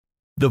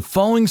The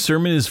following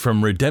sermon is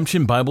from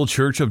Redemption Bible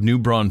Church of New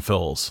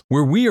Braunfels,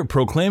 where we are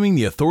proclaiming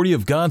the authority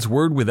of God's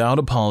Word without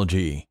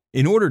apology,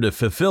 in order to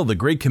fulfill the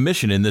Great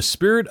Commission in the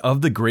spirit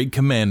of the Great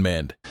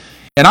Commandment.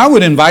 And I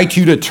would invite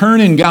you to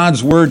turn in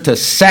God's Word to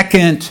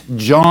 2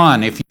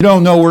 John. If you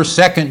don't know where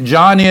 2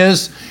 John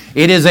is,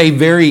 it is a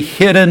very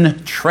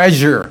hidden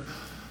treasure.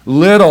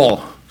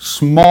 Little,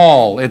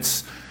 small.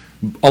 It's,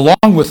 along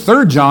with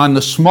 3 John,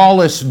 the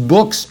smallest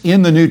books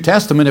in the New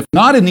Testament, if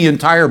not in the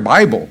entire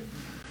Bible.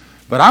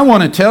 But I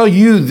want to tell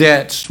you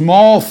that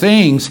small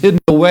things hidden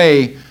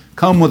away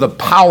come with a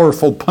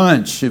powerful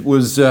punch. It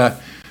was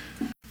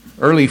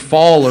early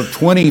fall of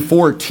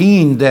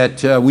 2014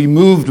 that we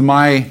moved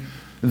my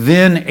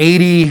then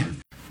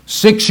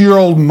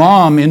 86-year-old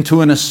mom into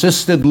an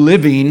assisted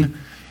living,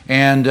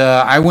 and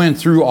I went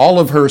through all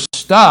of her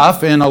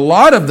stuff, and a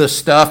lot of the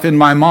stuff in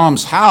my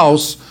mom's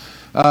house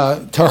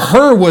to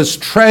her was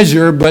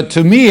treasure, but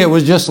to me it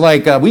was just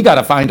like, we got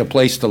to find a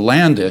place to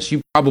land this.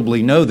 You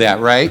probably know that,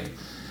 right?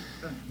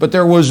 But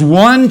there was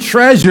one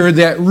treasure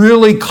that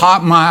really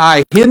caught my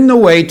eye. Hidden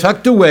away,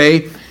 tucked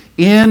away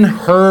in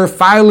her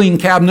filing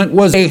cabinet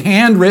was a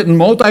handwritten,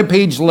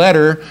 multi-page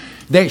letter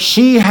that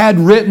she had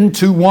written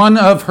to one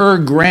of her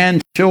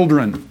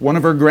grandchildren, one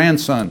of her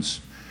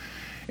grandsons.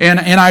 And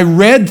I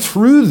read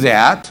through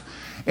that,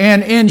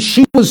 and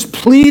she was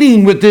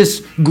pleading with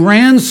this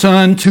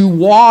grandson to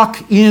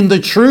walk in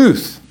the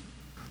truth,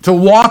 to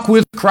walk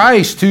with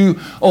Christ, to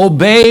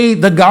obey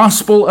the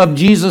gospel of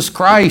Jesus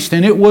Christ.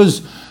 And it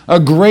was a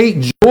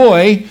great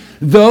joy,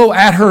 though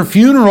at her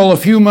funeral a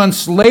few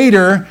months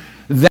later,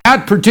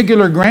 that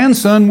particular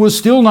grandson was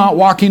still not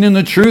walking in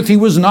the truth. He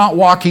was not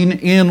walking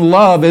in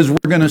love, as we're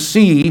going to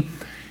see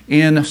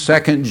in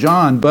 2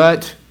 John.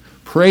 But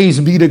praise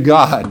be to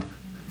God.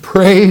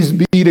 Praise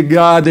be to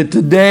God that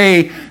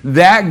today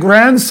that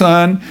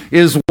grandson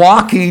is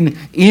walking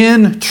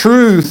in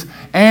truth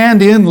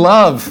and in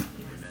love.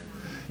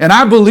 And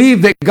I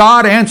believe that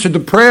God answered the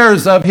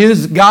prayers of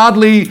his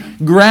godly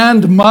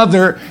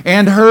grandmother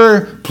and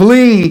her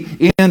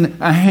plea in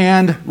a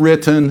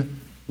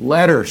handwritten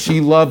letter. She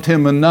loved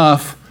him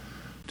enough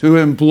to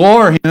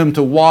implore him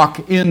to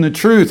walk in the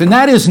truth. And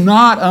that is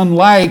not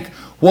unlike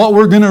what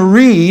we're going to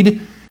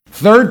read,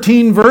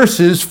 13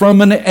 verses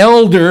from an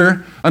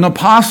elder, an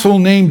apostle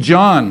named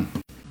John.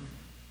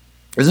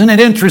 Isn't it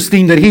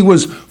interesting that he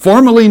was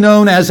formerly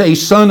known as a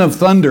son of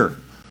thunder?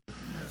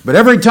 But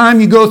every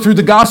time you go through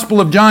the Gospel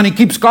of John, he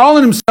keeps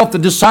calling himself the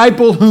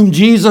disciple whom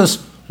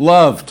Jesus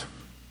loved.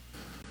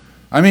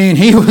 I mean,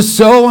 he was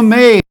so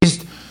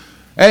amazed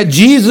at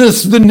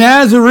Jesus the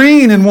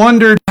Nazarene and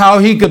wondered how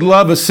he could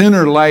love a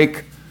sinner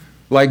like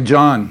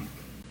John.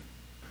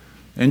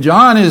 And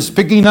John is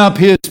picking up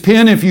his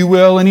pen, if you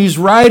will, and he's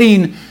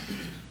writing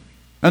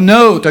a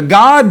note, a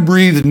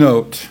God-breathed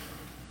note,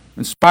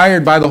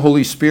 inspired by the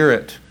Holy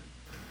Spirit,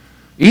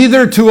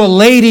 either to a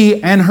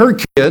lady and her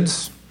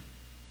kids,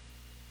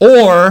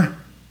 or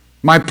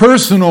my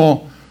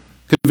personal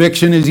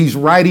conviction is he's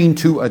writing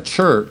to a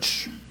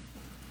church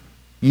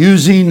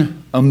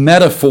using a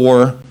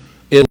metaphor,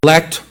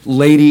 elect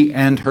lady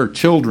and her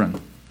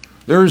children.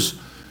 There's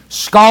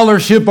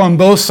scholarship on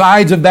both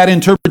sides of that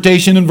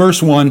interpretation in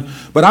verse 1,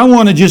 but I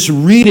want to just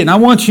read it, and I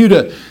want you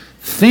to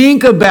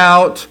think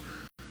about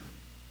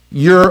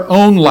your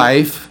own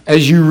life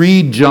as you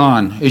read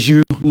John, as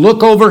you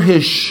look over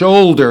his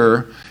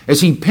shoulder,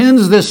 as he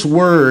pens this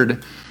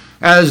word,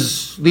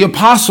 as the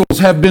apostles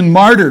have been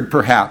martyred,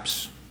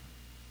 perhaps.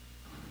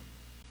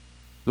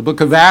 The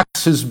book of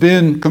Acts has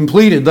been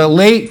completed, the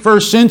late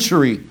first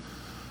century.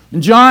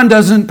 And John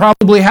doesn't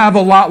probably have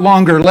a lot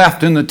longer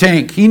left in the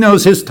tank. He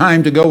knows his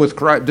time to go with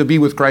Christ, to be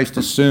with Christ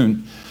is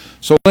soon.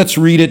 So let's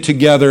read it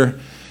together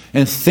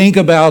and think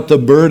about the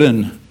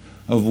burden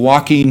of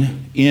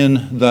walking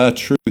in the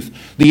truth.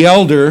 The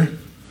elder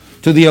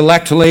to the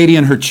elect lady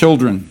and her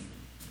children,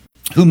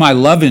 whom I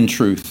love in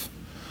truth.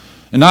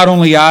 And not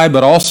only I,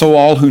 but also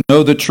all who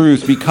know the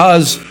truth,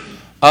 because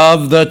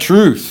of the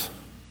truth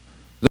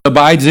that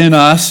abides in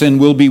us and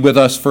will be with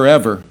us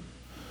forever.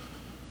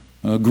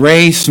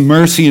 Grace,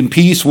 mercy, and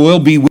peace will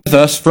be with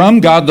us from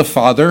God the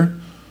Father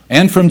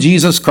and from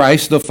Jesus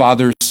Christ, the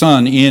Father's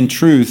Son, in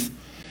truth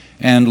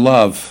and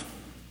love.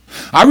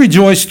 I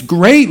rejoiced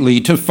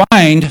greatly to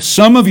find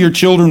some of your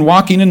children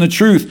walking in the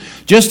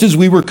truth, just as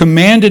we were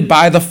commanded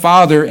by the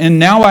Father. And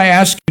now I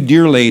ask you,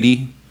 dear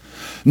lady,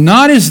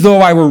 not as though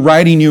I were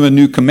writing you a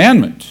new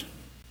commandment,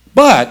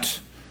 but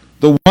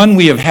the one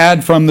we have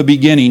had from the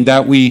beginning,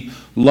 that we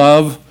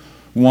love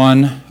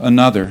one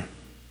another.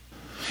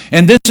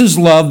 And this is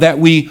love, that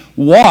we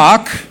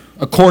walk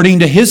according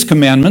to his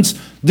commandments.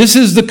 This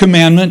is the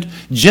commandment,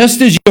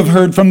 just as you have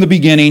heard from the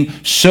beginning,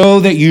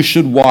 so that you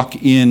should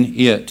walk in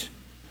it.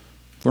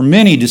 For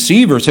many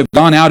deceivers have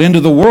gone out into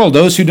the world,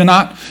 those who do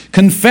not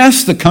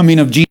confess the coming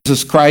of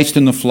Jesus Christ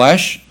in the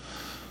flesh.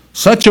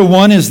 Such a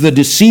one is the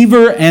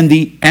deceiver and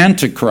the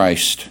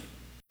Antichrist.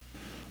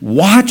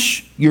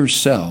 Watch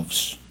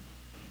yourselves,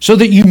 so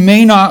that you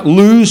may not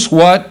lose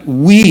what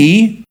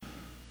we,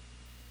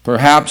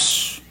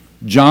 perhaps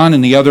John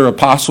and the other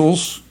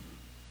apostles,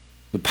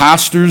 the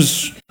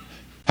pastors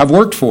have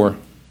worked for,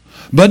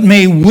 but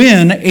may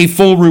win a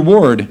full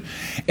reward.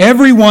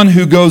 Everyone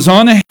who goes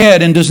on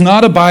ahead and does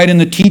not abide in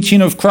the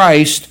teaching of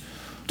Christ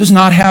does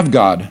not have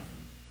God.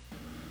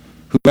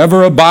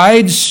 Whoever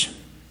abides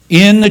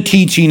in the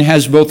teaching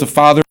has both the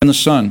Father and the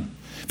Son.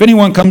 If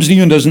anyone comes to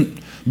you and doesn't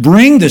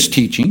bring this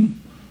teaching,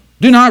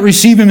 do not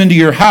receive him into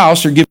your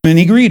house or give him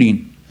any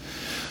greeting.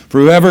 For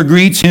whoever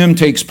greets him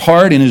takes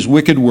part in his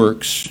wicked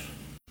works.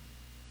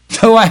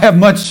 Though I have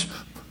much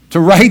to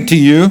write to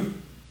you,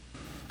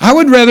 I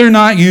would rather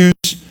not use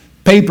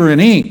paper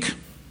and ink.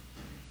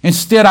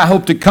 Instead, I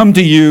hope to come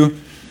to you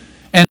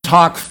and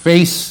talk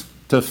face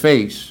to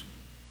face,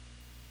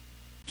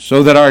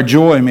 so that our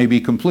joy may be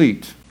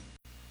complete.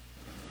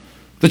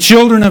 The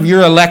children of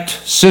your elect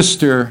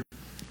sister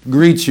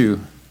greet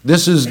you.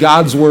 This is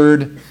God's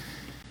word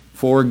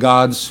for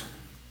God's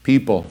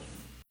people.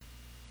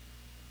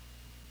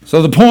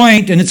 So the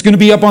point, and it's going to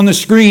be up on the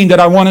screen, that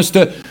I want us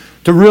to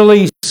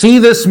really see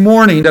this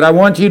morning, that I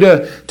want you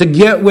to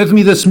get with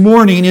me this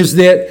morning, is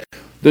that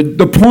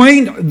the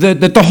point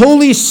that the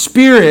Holy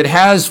Spirit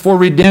has for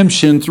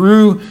redemption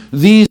through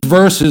these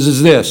verses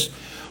is this: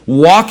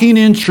 walking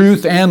in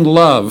truth and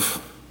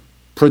love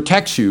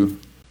protects you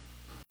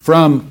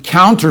from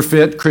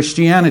counterfeit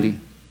Christianity.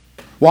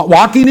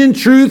 Walking in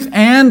truth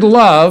and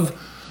love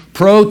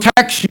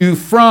protects you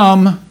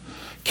from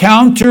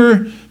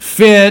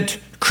counterfeit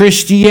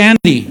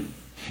Christianity.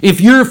 If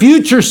your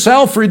future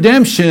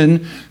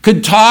self-redemption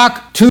could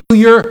talk to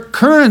your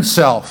current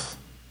self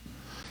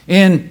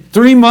in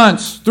 3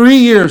 months, 3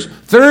 years,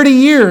 30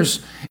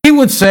 years, it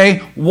would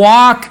say,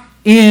 walk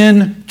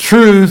in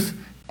truth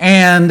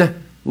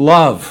and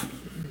love.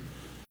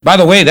 By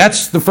the way,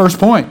 that's the first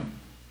point.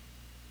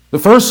 The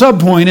first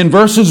subpoint in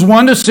verses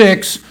 1 to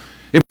 6,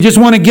 if you just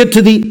want to get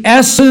to the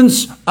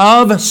essence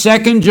of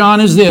 2 John,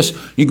 is this.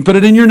 You can put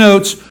it in your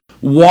notes.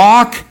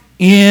 Walk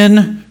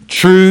in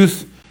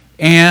truth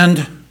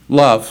and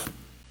love.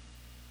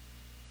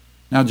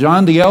 Now,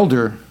 John the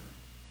Elder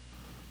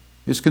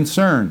is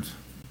concerned.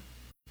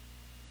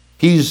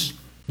 He's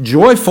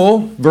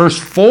joyful. Verse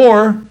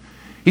 4,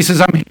 he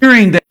says, I'm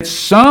hearing that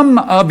some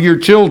of your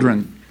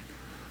children,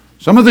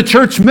 some of the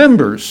church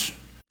members,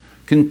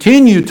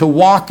 continue to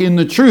walk in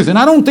the truth. And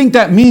I don't think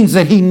that means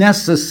that he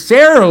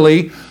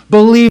necessarily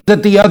believes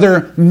that the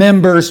other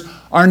members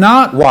are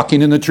not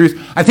walking in the truth.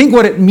 I think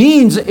what it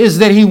means is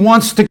that he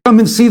wants to come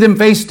and see them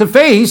face to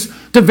face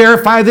to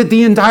verify that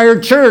the entire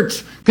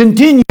church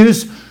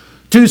continues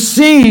to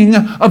sing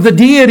of the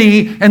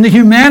deity and the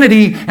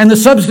humanity and the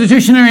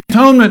substitutionary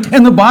atonement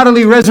and the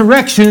bodily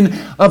resurrection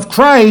of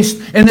Christ,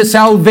 and that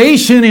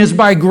salvation is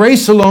by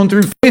grace alone,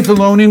 through faith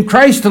alone, in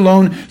Christ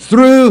alone,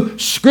 through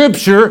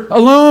Scripture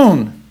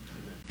alone.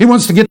 He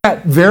wants to get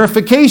that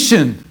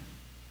verification.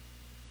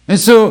 And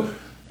so,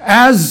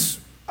 as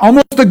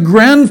almost a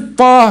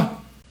grandpa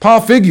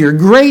figure,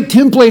 great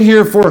template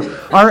here for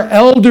our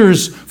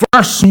elders, for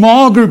our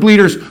small group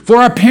leaders, for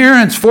our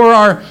parents, for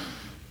our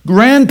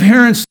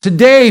grandparents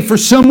today, for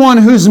someone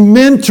who's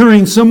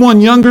mentoring someone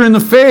younger in the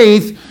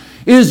faith,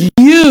 is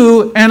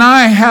you and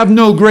I have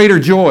no greater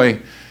joy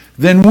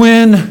than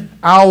when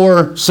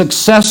our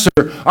successor,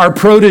 our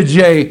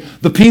protege,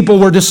 the people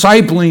we're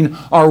discipling,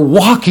 are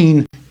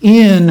walking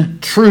in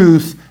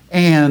truth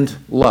and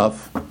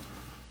love.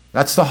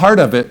 That's the heart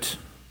of it.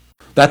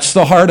 That's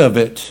the heart of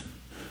it.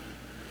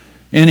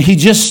 And he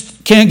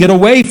just can't get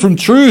away from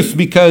truth,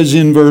 because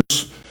in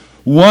verse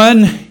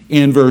 1,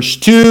 in verse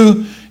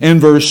 2, in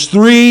verse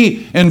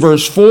 3, in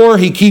verse 4,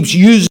 he keeps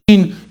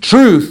using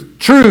truth,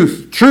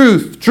 truth,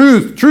 truth,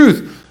 truth,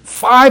 truth,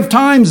 5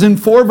 times in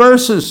 4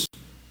 verses.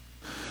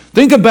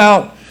 Think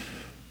about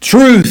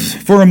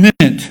truth for a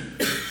minute.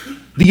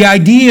 The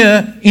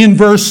idea in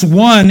verse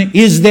 1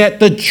 is that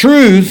the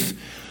truth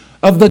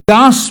of the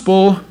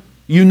gospel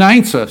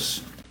unites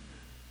us.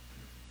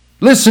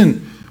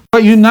 Listen,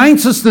 what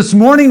unites us this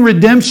morning,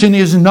 redemption,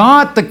 is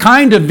not the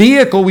kind of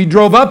vehicle we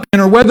drove up in,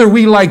 or whether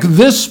we like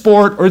this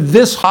sport or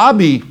this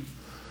hobby,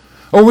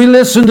 or we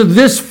listen to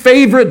this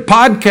favorite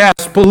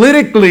podcast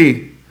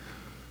politically.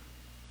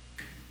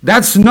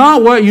 That's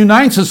not what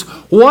unites us.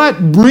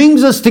 What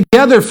brings us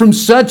together from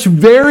such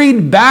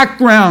varied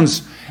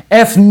backgrounds,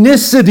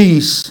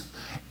 ethnicities,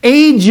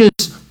 ages,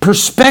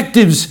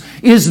 perspectives,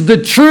 is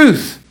the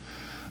truth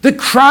that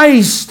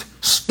Christ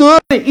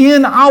stood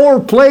in our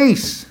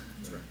place.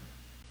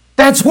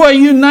 That's what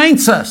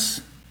unites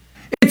us.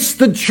 It's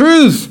the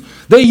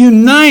truth that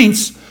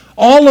unites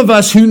all of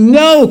us who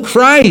know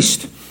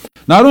Christ.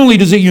 Not only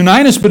does it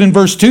unite us, but in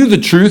verse 2, the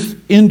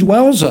truth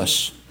indwells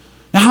us.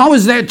 Now, how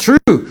is that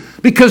true?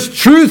 Because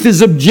truth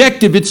is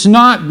objective. It's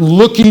not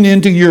looking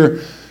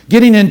into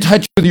getting in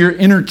touch with your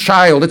inner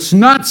child. It's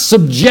not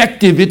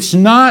subjective. It's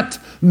not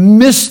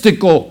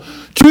mystical.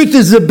 Truth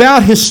is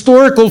about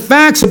historical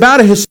facts, about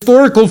a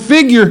historical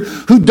figure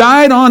who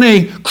died on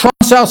a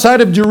cross outside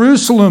of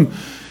Jerusalem.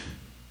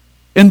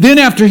 And then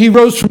after he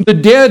rose from the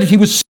dead, he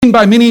was seen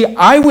by many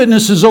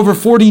eyewitnesses over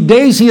 40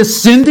 days. He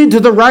ascended to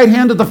the right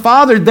hand of the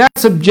Father.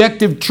 That's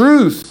objective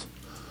truth.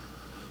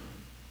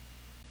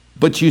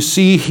 But you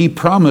see, He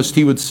promised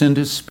He would send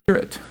His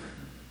Spirit.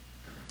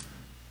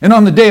 And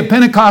on the day of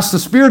Pentecost, the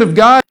Spirit of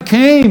God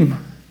came.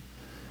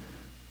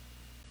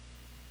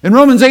 And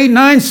Romans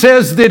 8:9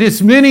 says that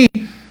as many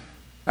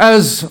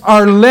as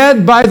are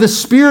led by the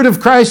Spirit of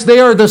Christ, they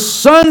are the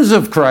sons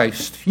of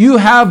Christ. You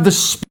have the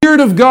Spirit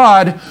of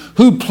God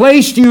who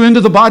placed you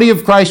into the body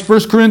of Christ,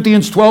 1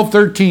 Corinthians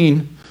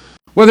 12:13.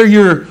 Whether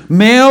you're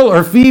male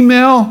or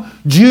female,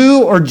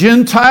 Jew or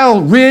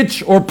Gentile,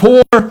 rich or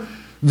poor,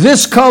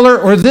 this color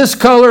or this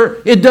color,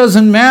 it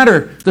doesn't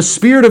matter. The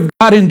Spirit of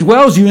God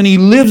indwells you and He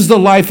lives the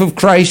life of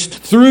Christ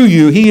through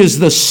you. He is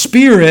the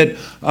Spirit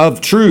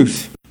of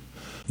truth.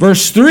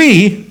 Verse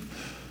 3,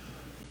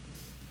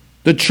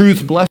 the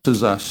truth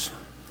blesses us.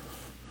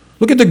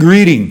 Look at the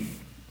greeting.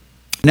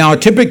 Now, a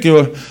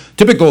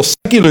typical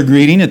secular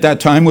greeting at that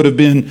time would have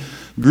been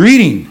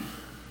greeting.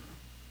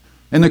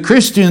 And the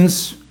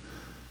Christians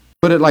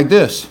put it like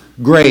this: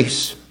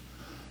 grace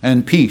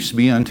and peace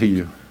be unto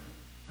you.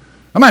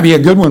 That might be a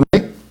good one,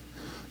 right?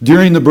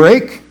 During the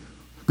break,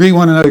 greet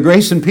one another,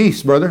 grace and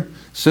peace, brother,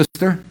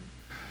 sister.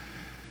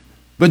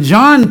 But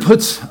John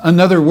puts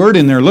another word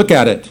in there. Look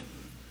at it.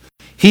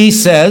 He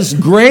says,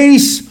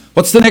 grace,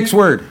 what's the next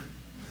word?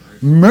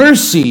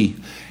 Mercy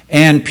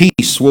and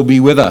peace will be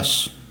with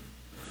us.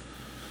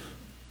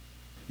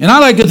 And I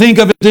like to think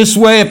of it this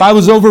way. If I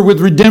was over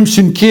with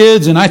Redemption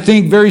Kids, and I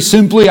think very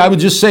simply, I would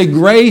just say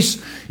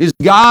grace is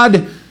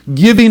God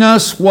giving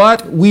us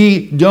what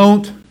we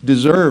don't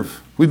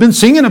deserve. We've been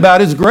singing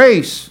about His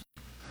grace.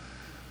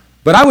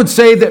 But I would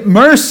say that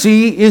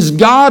mercy is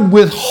God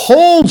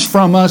withholds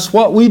from us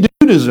what we do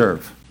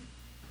deserve.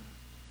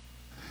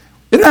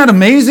 Isn't that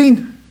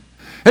amazing?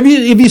 Have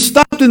you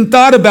stopped and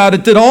thought about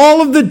it, that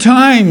all of the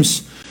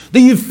times that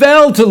you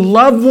failed to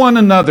love one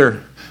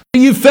another, that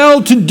you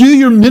failed to do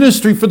your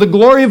ministry for the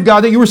glory of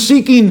God, that you were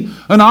seeking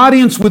an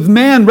audience with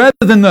man rather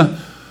than the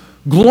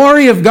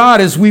glory of God,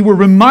 as we were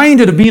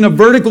reminded of being a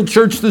vertical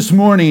church this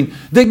morning,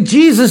 that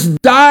Jesus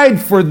died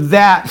for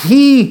that.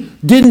 He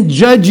didn't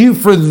judge you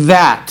for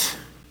that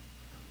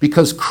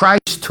because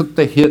Christ took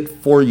the hit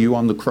for you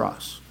on the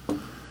cross.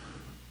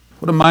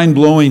 What a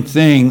mind-blowing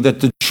thing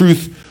that the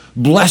truth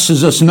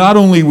blesses us not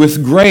only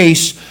with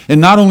grace and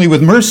not only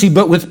with mercy,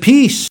 but with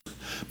peace.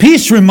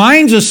 Peace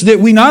reminds us that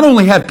we not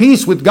only have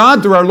peace with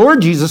God through our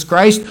Lord Jesus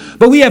Christ,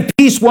 but we have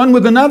peace one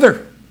with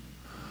another.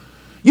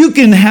 You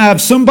can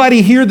have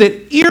somebody here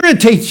that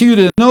irritates you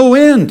to no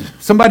end.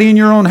 Somebody in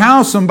your own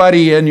house,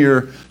 somebody in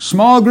your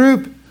small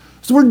group.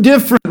 So we're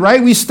different,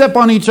 right? We step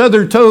on each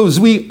other's toes.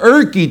 We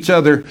irk each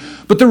other.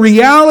 But the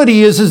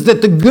reality is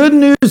that the good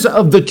news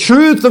of the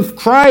truth of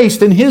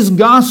Christ and His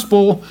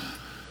gospel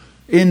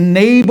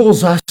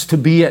enables us to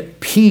be at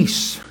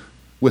peace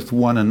with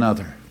one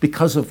another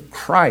because of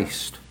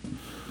Christ.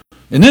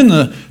 And then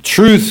the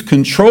truth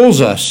controls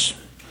us.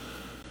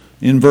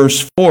 In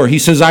verse 4, he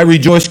says, I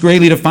rejoice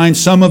greatly to find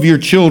some of your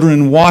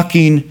children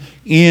walking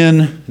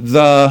in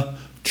the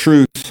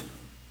truth.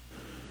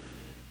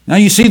 Now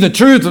you see, the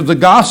truth of the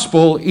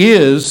gospel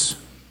is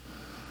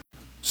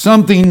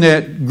something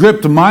that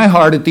gripped my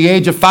heart at the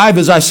age of 5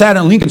 as I sat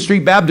in Lincoln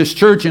Street Baptist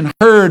Church and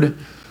heard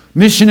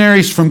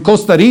missionaries from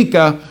Costa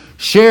Rica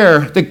share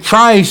that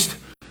Christ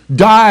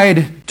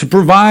died to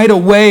provide a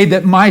way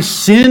that my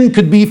sin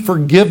could be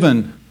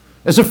forgiven.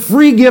 As a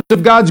free gift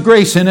of God's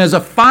grace, and as a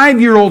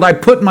 5-year-old, I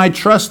put my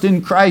trust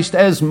in Christ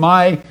as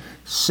my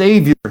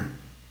Savior.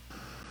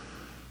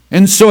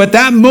 And so at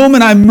that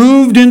moment, I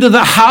moved into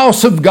the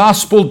house of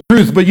gospel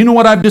truth. But you know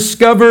what I've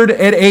discovered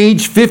at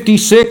age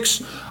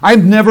 56?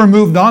 I've never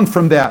moved on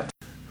from that.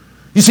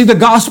 You see, the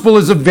gospel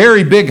is a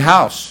very big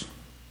house.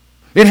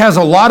 It has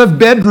a lot of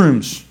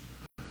bedrooms.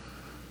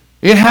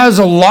 It has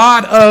a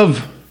lot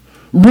of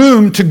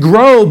room to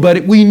grow,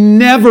 but we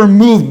never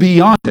move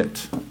beyond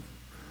it.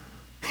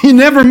 You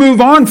never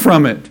move on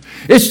from it.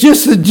 It's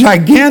just a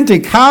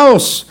gigantic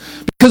house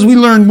because we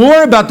learn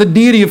more about the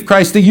deity of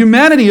Christ, the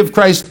humanity of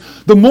Christ,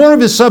 the more of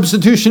His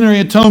substitutionary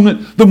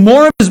atonement, the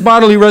more of His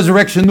bodily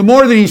resurrection, the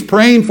more that He's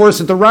praying for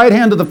us at the right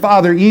hand of the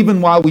Father,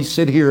 even while we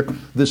sit here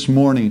this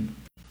morning.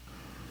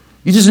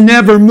 You just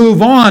never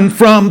move on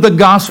from the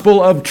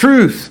gospel of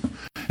truth.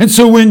 And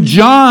so when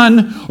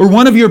John or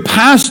one of your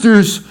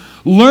pastors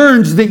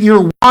learns that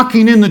you're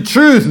walking in the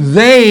truth,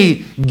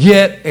 they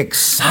get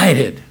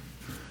excited.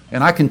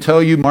 And I can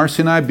tell you,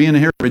 Marcy and I, being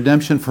here at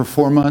Redemption for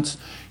 4 months,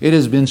 it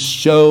has been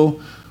so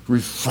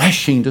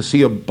refreshing to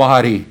see a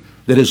body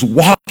that is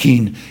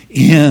walking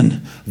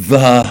in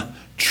the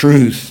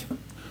truth.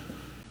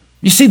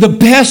 You see, the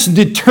best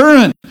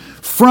deterrent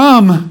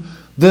from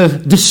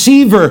the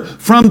deceiver,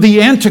 from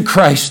the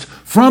Antichrist,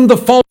 from the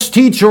false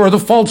teacher or the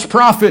false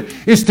prophet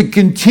is to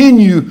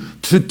continue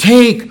to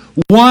take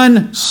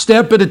one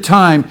step at a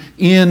time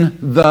in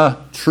the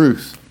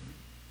truth.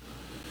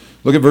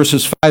 Look at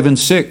verses 5 and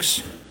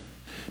 6.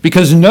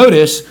 Because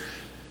notice,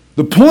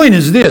 the point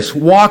is this: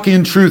 walk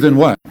in truth and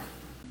what?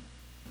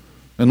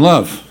 And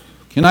love.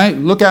 Can I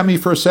look at me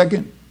for a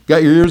second?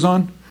 Got your ears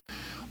on?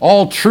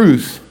 All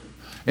truth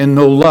and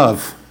no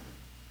love,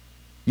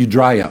 you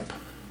dry up.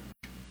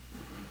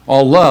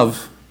 All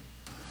love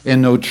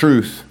and no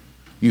truth,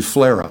 you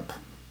flare up.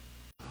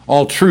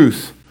 All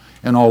truth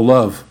and all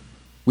love,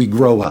 we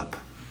grow up.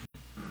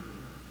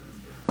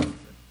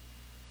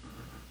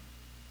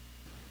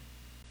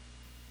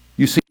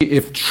 You see,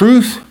 if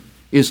truth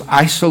is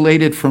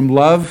isolated from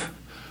love,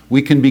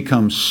 we can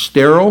become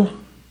sterile,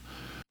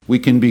 we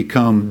can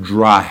become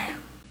dry.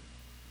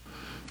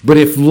 But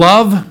if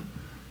love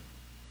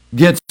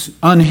gets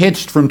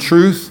unhitched from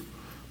truth,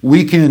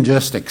 we can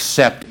just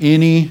accept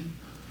any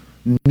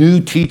new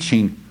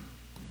teaching,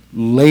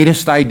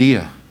 latest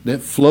idea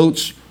that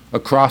floats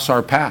across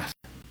our path.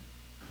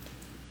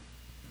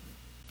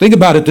 Think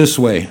about it this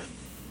way.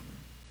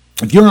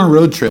 If you're on a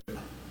road trip,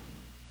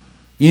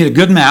 you need a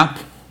good map.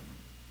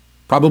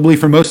 Probably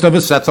for most of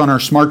us, that's on our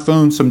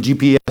smartphone, some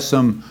GPS,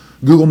 some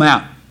Google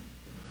Map.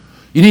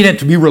 You need it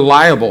to be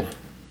reliable.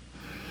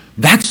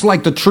 That's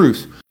like the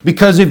truth.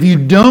 Because if you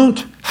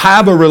don't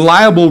have a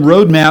reliable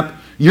roadmap,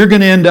 you're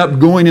going to end up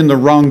going in the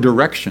wrong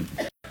direction.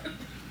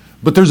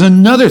 But there's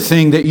another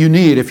thing that you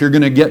need if you're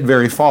going to get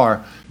very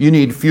far. You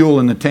need fuel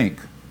in the tank.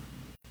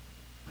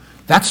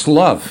 That's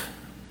love.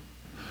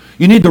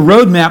 You need the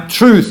roadmap,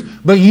 truth,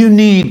 but you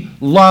need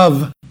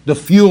love, the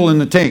fuel in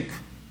the tank.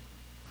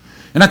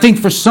 And I think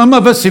for some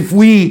of us, if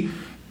we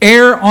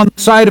err on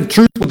the side of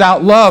truth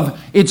without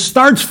love, it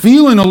starts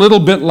feeling a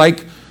little bit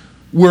like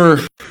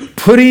we're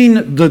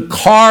putting the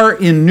car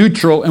in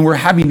neutral and we're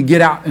having to get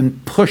out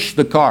and push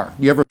the car.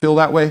 You ever feel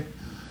that way?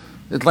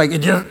 It's like it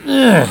just,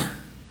 ugh.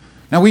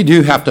 Now we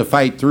do have to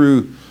fight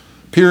through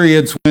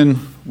periods when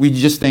we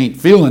just ain't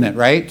feeling it,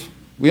 right?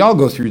 We all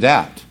go through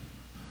that.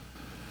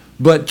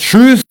 But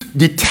truth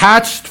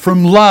detached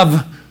from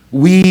love,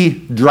 we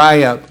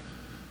dry up.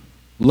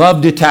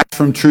 Love detached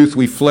from truth,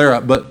 we flare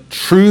up. But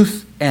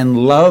truth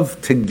and love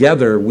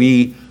together,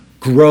 we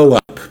grow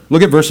up.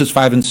 Look at verses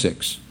 5 and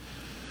 6.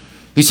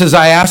 He says,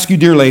 I ask you,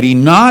 dear lady,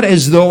 not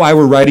as though I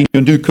were writing you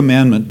a new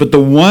commandment, but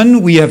the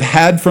one we have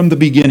had from the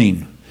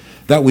beginning,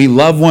 that we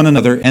love one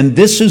another. And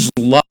this is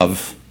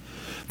love,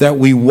 that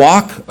we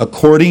walk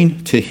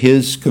according to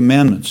his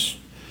commandments.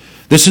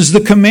 This is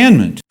the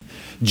commandment,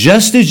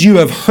 just as you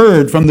have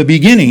heard from the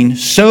beginning,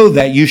 so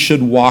that you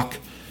should walk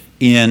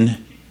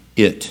in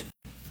it.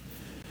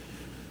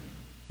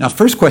 Now,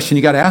 first question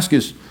you got to ask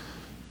is,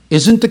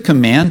 isn't the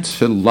command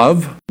to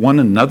love one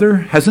another,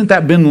 hasn't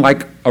that been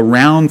like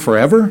around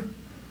forever?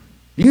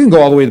 You can go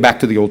all the way back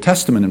to the Old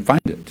Testament and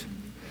find it.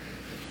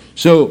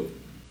 So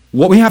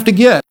what we have to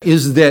get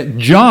is that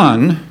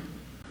John,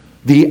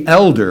 the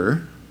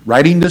elder,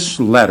 writing this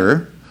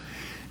letter,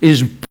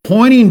 is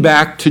pointing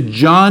back to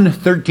John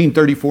 13,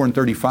 34 and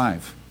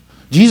 35.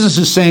 Jesus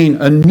is saying,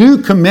 a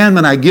new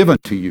commandment I give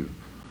unto you,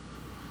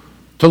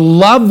 to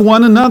love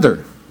one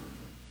another.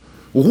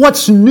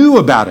 What's new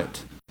about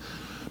it?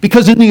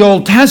 Because in the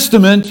Old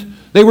Testament,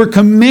 they were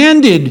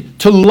commanded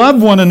to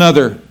love one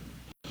another.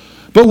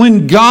 But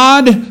when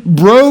God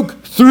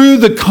broke through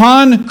the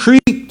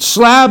concrete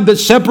slab that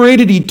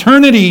separated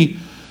eternity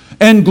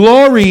and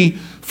glory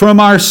from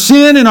our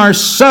sin and our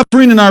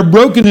suffering and our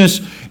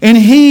brokenness, and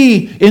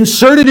he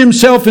inserted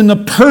himself in the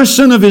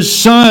person of his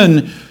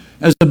Son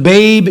as a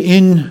babe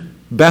in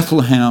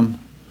Bethlehem,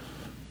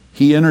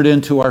 he entered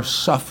into our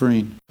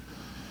suffering.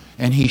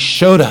 And he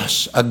showed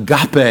us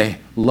agape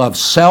love,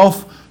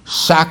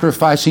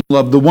 self-sacrificing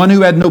love, the one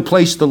who had no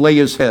place to lay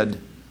his head.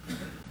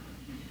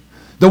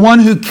 The one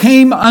who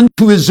came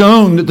unto his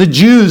own, the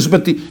Jews,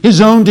 but his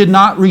own did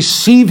not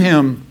receive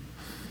him.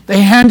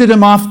 They handed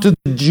him off to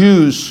the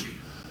Jews.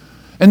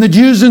 And the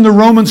Jews and the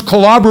Romans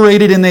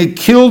collaborated and they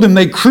killed him.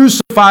 They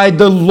crucified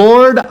the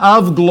Lord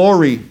of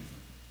glory.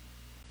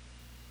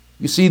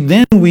 You see,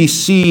 then we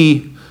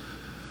see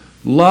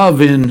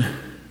love in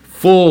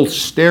full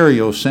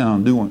stereo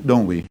sound,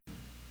 don't we?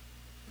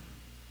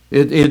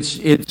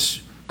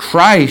 It's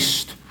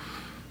Christ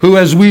who,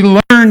 as we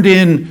learned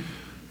in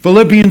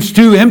Philippians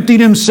 2, emptied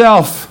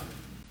himself,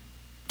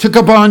 took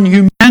upon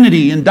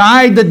humanity, and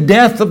died the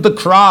death of the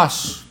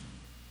cross,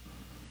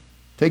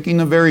 taking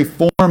the very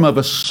form of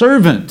a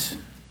servant.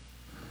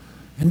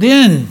 And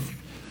then,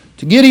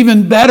 to get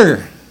even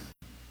better,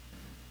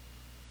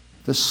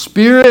 the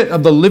Spirit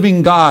of the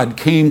living God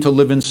came to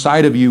live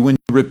inside of you when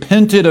you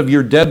repented of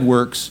your dead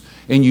works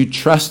and you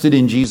trusted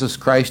in Jesus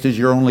Christ as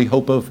your only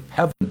hope of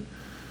heaven.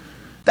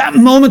 That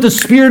moment, the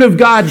Spirit of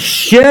God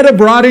shed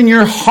abroad in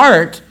your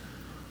heart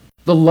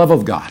the love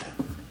of God.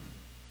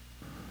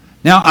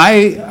 Now,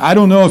 I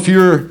don't know if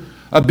you're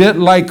a bit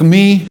like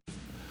me,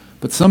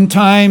 but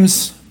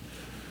sometimes,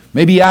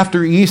 maybe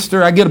after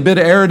Easter, I get a bit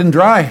arid and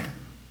dry.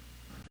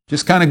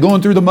 Just kind of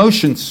going through the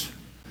motions.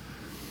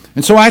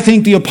 And so I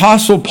think the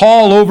Apostle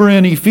Paul over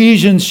in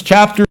Ephesians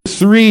chapter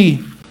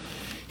 3,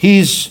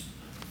 he's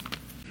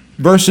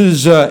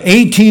verses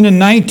 18 and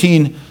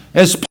 19,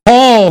 as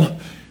Paul,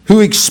 who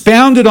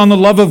expounded on the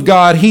love of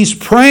God, he's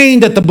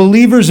praying that the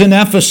believers in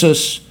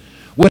Ephesus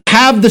would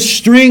have the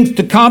strength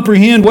to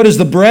comprehend what is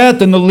the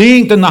breadth and the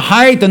length and the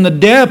height and the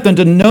depth, and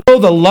to know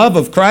the love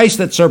of Christ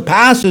that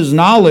surpasses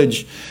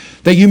knowledge,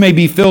 that you may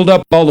be filled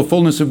up with all the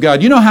fullness of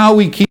God. You know how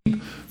we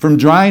keep from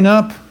drying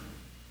up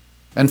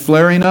and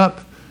flaring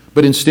up?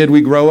 but instead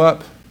we grow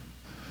up.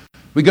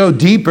 We go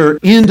deeper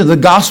into the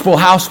gospel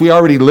house we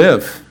already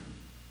live.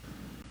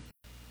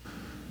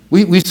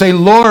 We say,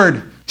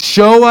 Lord,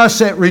 show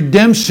us at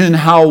redemption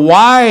how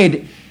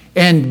wide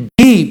and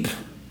deep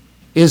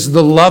is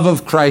the love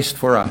of Christ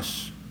for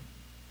us.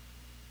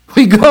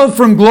 We go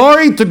from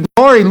glory to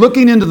glory,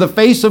 looking into the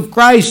face of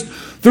Christ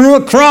through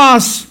a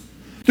cross,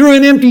 through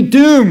an empty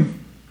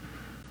tomb.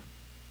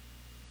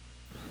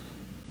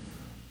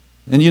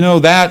 And you know,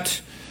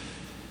 that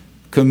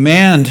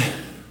command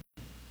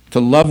to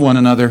love one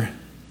another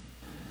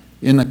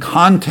in the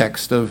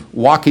context of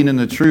walking in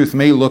the truth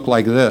may look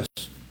like this.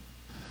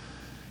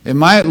 It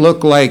might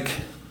look like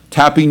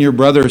tapping your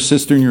brother or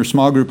sister in your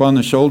small group on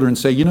the shoulder and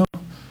say, you know,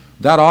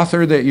 that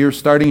author that you're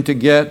starting to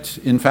get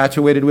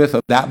infatuated with,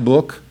 of that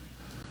book,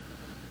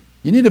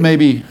 you need to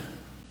maybe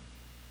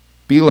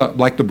be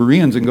like the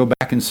Bereans and go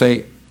back and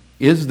say,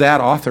 is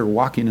that author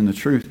walking in the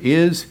truth?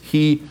 Is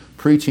he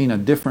preaching a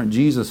different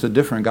Jesus, a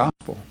different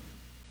gospel?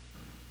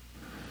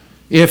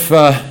 If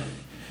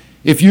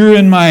you're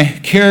in my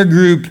care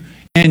group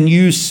and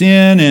you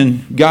sin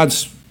and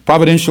God's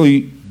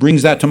providentially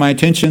brings that to my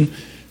attention,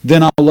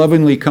 then I'll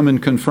lovingly come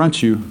and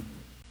confront you.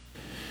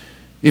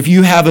 If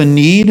you have a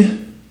need,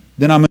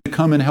 then I'm going to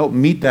come and help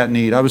meet that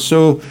need.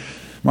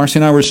 Marcy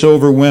and I were so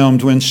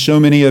overwhelmed when so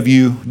many of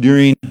you,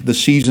 during the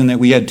season that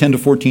we had 10 to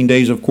 14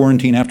 days of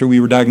quarantine after we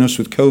were diagnosed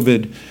with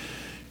COVID,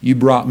 you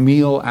brought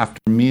meal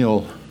after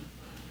meal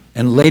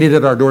and laid it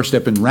at our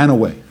doorstep and ran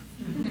away.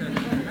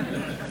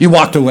 You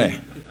walked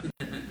away.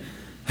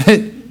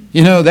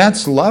 You know,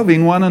 that's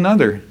loving one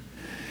another.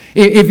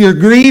 If you're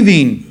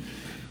grieving,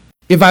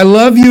 if I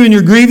love you and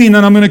you're grieving,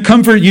 then I'm going to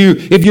comfort you.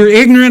 If you're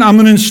ignorant, I'm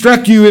going to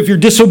instruct you. If you're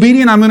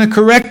disobedient, I'm going to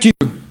correct you.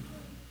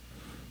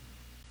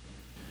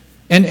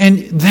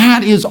 And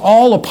that is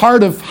all a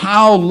part of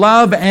how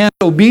love and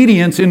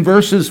obedience in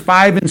verses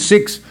 5 and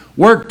 6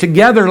 work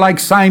together like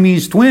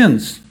Siamese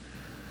twins.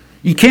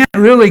 You can't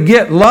really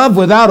get love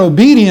without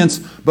obedience,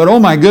 but oh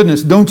my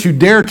goodness, don't you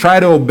dare try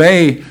to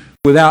obey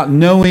without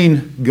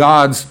knowing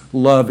God's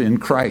love in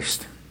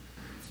Christ.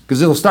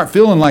 Because it'll start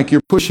feeling like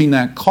you're pushing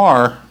that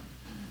car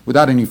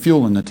without any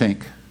fuel in the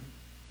tank.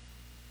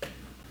 I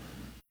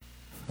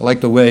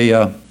like the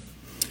way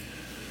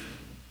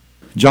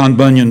John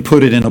Bunyan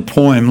put it in a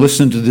poem.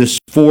 Listen to this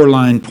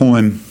 4-line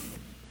poem.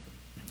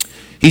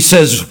 He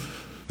says,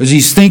 as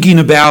he's thinking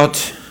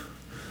about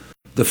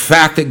the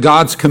fact that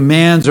God's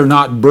commands are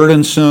not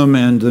burdensome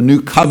and the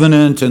new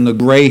covenant and the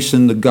grace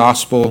and the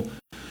gospel,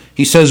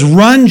 he says,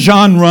 run,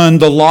 John, run,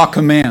 the law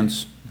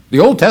commands.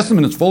 The Old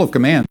Testament is full of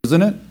commands,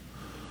 isn't it?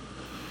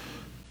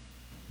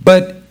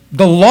 But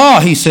the law,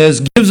 he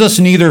says, gives us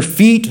neither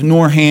feet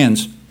nor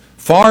hands.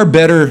 Far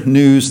better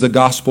news the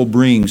gospel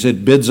brings.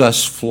 It bids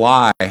us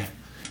fly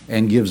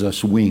and gives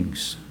us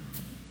wings.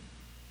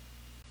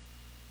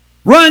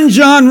 Run,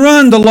 John,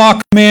 run, the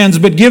law commands,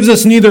 but gives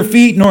us neither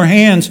feet nor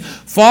hands.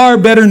 Far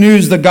better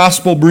news the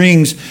gospel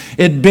brings.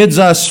 It bids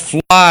us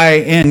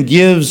fly and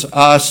gives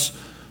us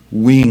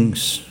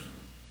wings.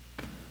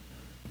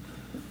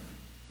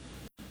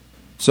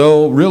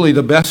 So really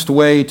the best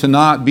way to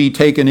not be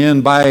taken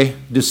in by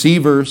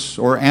deceivers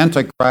or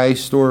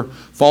antichrist or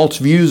false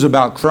views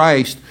about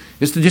Christ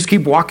is to just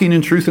keep walking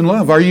in truth and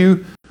love. Are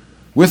you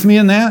with me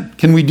in that?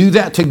 Can we do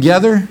that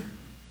together?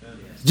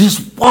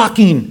 Just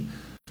walking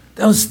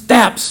those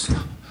steps.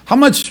 How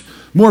much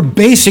more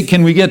basic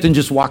can we get than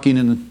just walking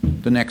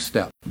in the next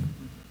step?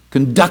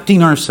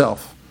 Conducting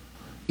ourselves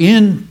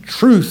in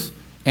truth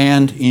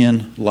and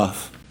in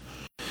love.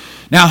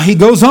 Now, he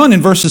goes on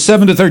in verses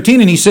 7 to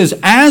 13, and he says,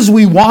 as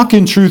we walk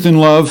in truth and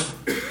love,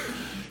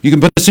 you can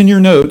put this in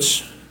your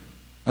notes.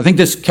 I think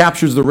this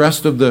captures the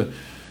rest of the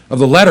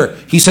letter.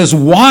 He says,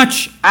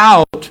 watch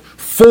out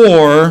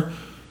for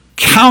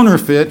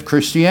counterfeit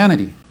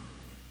Christianity.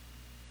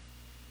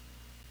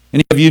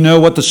 Any of you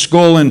know what the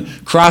skull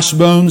and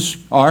crossbones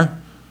are?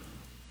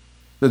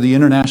 They're the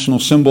international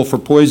symbol for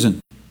poison.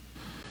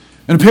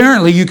 And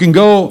apparently you can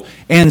go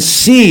and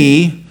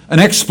see an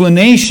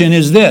explanation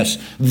is this.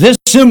 This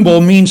symbol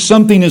means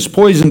something is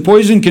poison.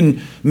 Poison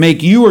can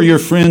make you or your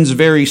friends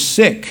very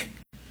sick.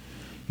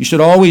 You should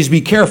always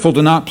be careful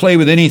to not play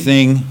with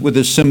anything with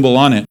this symbol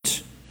on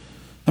it.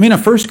 I mean, a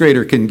first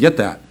grader can get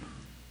that.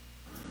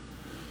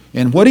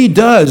 And what he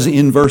does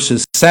in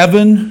verses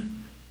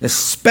 7,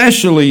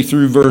 especially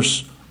through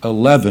verse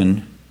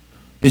 11,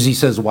 is he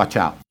says, watch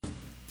out.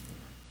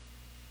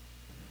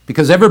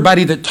 Because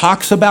everybody that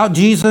talks about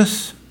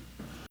Jesus,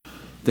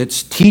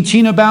 that's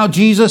teaching about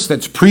Jesus,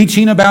 that's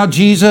preaching about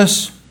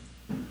Jesus,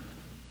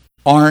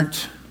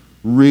 aren't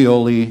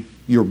really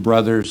your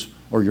brothers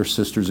or your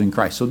sisters in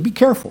Christ. So be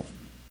careful.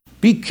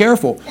 Be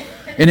careful.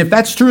 And if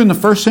that's true in the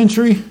first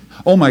century,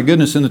 oh my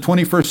goodness, in the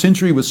 21st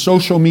century with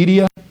social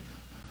media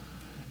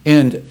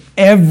and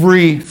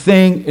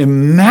everything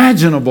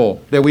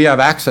imaginable that we have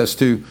access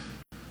to,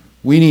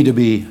 we need to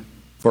be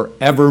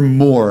forever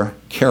more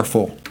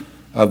careful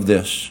of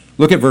this.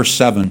 Look at verse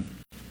 7.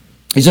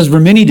 He says, for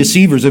many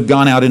deceivers have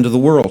gone out into the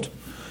world.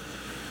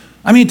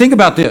 I mean, think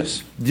about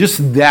this.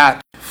 Just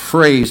that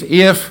phrase.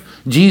 If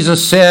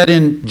Jesus said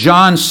in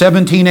John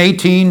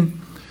 17:18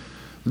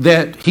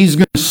 that He's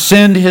going to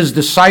send His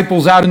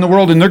disciples out in the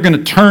world and they're going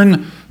to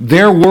turn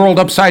their world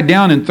upside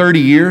down in 30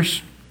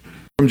 years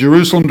from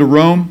Jerusalem to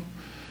Rome.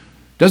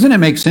 Doesn't it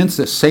make sense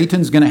that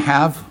Satan's going to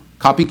have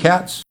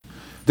copycats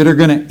that are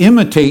going to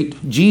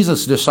imitate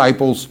Jesus'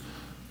 disciples,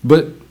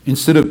 but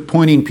instead of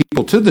pointing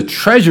people to the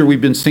treasure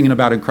we've been singing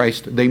about in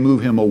Christ, they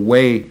move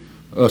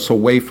us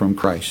away from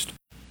Christ.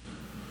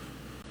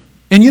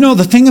 And you know,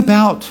 the thing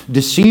about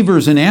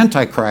deceivers and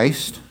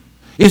Antichrist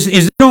is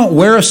they don't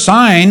wear a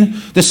sign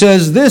that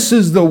says, this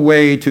is the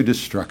way to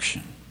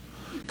destruction.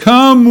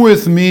 Come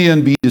with me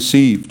and be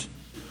deceived.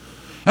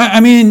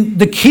 I mean,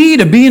 the key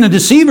to being a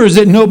deceiver is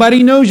that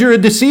nobody knows you're a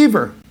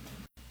deceiver.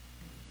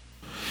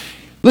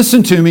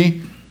 Listen to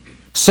me.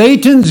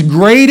 Satan's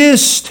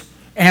greatest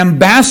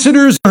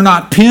ambassadors are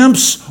not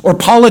pimps or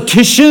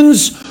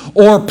politicians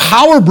or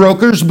power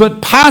brokers,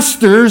 but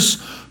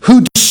pastors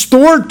who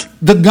distort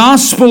the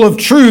gospel of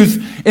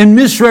truth and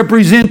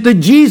misrepresent the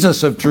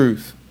Jesus of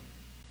truth.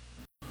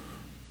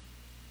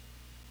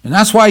 And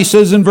that's why he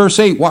says in verse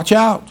 8, watch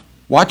out,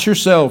 watch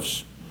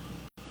yourselves,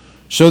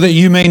 so that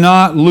you may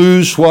not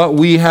lose what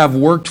we have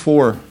worked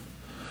for,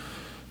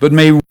 but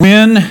may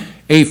win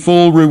a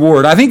full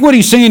reward. I think what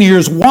he's saying here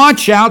is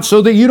watch out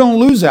so that you don't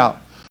lose out.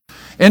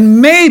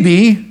 And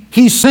maybe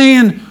he's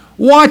saying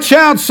watch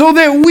out so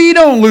that we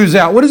don't lose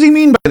out. What does he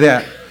mean by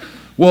that?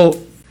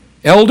 Well,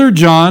 Elder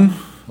John,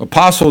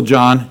 Apostle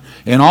John,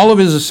 and all of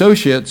his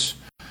associates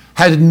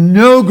had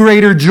no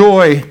greater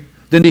joy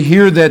than to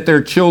hear that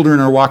their children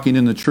are walking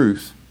in the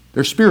truth.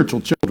 They're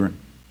spiritual children.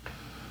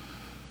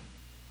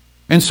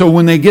 And so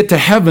when they get to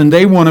heaven,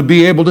 they want to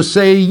be able to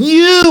say,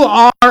 you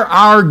are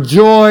our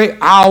joy,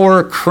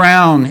 our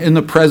crown in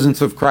the presence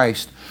of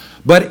Christ.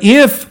 But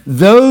if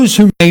those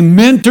whom they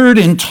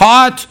mentored and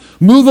taught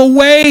move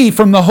away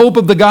from the hope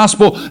of the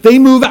gospel, they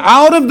move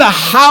out of the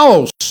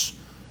house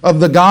of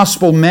the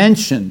gospel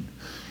mentioned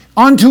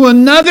onto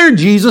another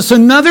Jesus,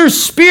 another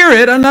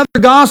spirit, another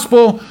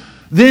gospel,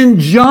 then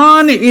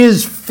John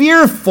is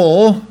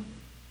fearful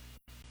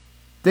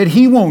that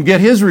he won't get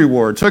his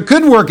reward. So it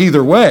could work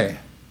either way.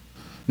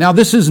 Now,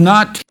 this is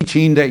not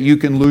teaching that you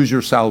can lose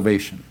your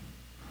salvation.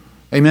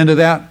 Amen to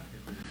that?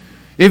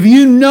 If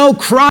you know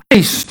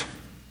Christ,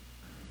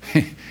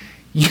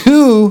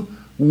 you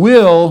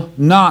will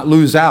not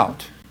lose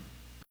out.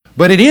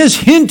 But it is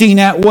hinting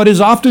at what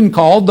is often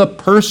called the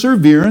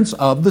perseverance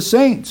of the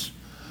saints.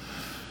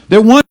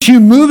 That once you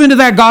move into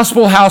that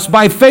gospel house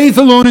by faith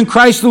alone, in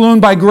Christ alone,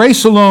 by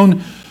grace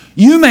alone,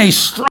 you may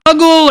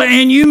struggle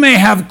and you may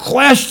have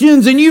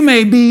questions and you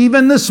may be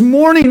even this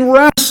morning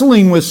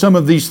wrestling with some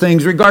of these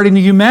things regarding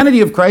the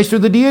humanity of Christ or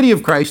the deity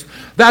of Christ.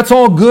 That's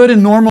all good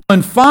and normal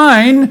and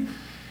fine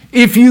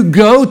if you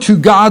go to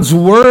God's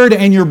Word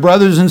and your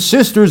brothers and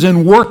sisters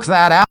and work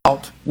that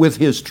out with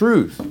His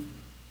truth.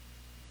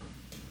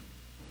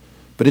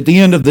 But at the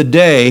end of the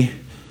day,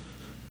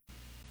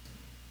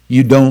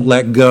 you don't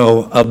let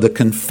go of the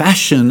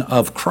confession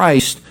of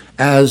Christ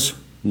as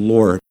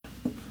Lord.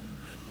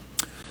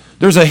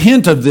 There's a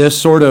hint of this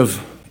sort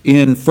of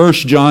in 1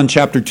 John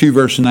chapter 2,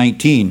 verse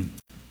 19.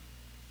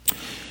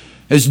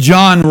 As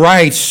John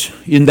writes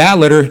in that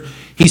letter,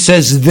 he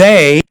says,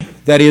 they,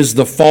 that is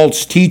the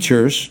false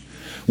teachers,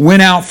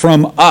 went out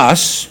from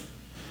us,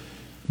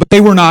 but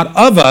they were not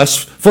of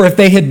us. For if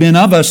they had been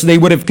of us, they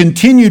would have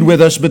continued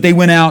with us, but they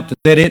went out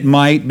that it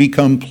might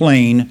become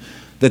plain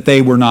that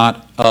they were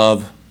not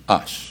of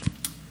us.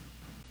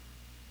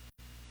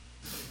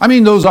 I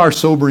mean, those are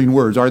sobering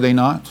words, are they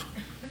not?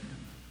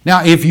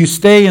 Now, if you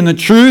stay in the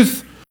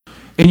truth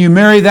and you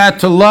marry that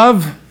to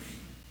love,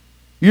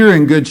 you're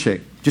in good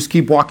shape. Just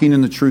keep walking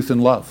in the truth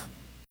and love.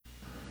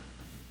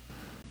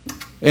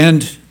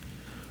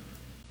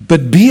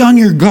 But be on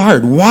your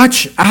guard.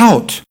 Watch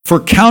out for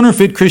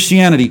counterfeit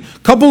Christianity. A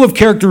couple of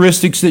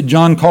characteristics that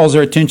John calls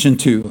our attention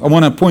to. I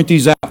want to point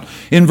these out.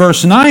 In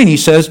verse 9, he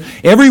says,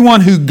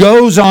 everyone who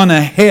goes on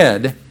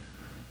ahead,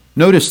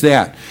 notice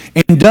that,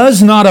 and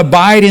does not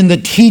abide in the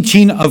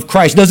teaching of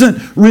Christ,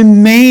 doesn't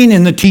remain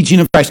in the teaching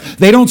of Christ.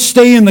 They don't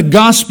stay in the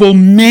gospel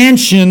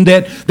mansion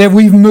that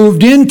we've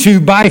moved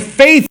into by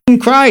faith in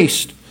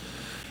Christ.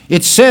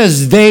 It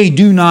says they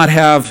do not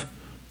have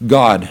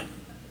God.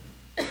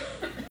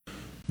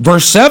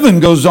 Verse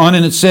 7 goes on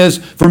and it says,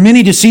 for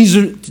many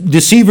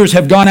deceivers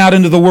have gone out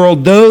into the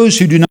world, those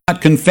who do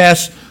not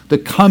confess the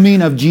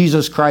coming of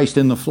Jesus Christ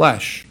in the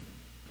flesh.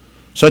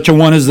 Such a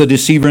one is the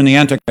deceiver and the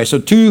Antichrist. So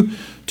two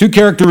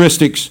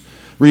characteristics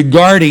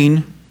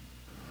regarding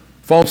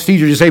false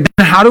teachers. You say,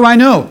 how do I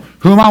know?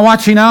 Who am I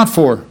watching out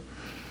for?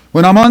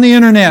 When I'm on the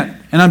internet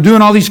and I'm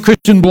doing all these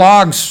Christian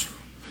blogs,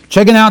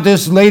 checking out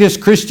this latest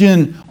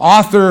Christian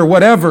author or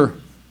whatever,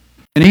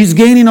 and he's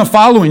gaining a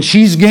following,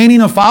 she's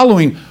gaining a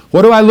following,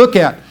 what do I look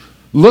at?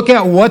 Look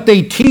at what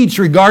they teach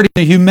regarding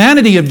the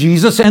humanity of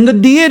Jesus and the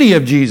deity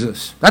of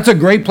Jesus. That's a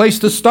great place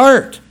to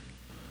start.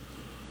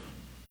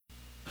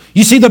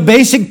 You see, the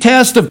basic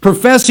test of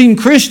professing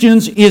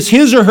Christians is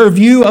his or her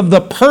view of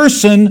the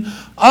person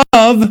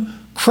of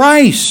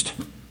Christ.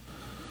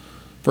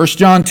 1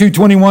 John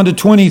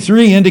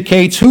 2:21-23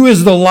 indicates, who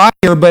is the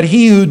liar but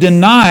he who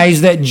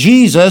denies that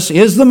Jesus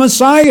is the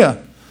Messiah?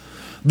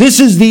 This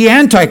is the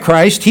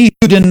Antichrist, he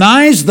who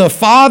denies the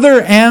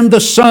Father and the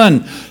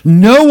Son.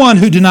 No one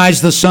who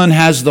denies the Son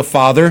has the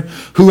Father.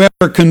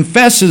 Whoever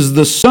confesses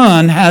the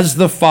Son has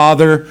the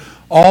Father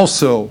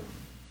also.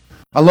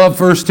 I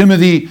love 1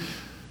 Timothy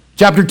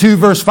chapter 2,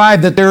 verse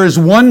 5, that there is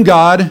one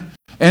God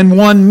and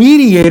one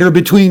mediator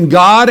between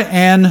God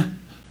and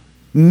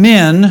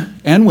men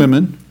and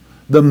women,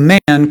 the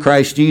man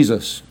Christ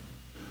Jesus.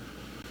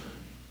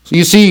 So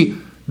you see,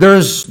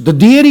 there's the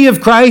deity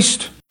of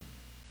Christ,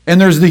 and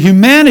there's the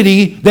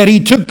humanity that he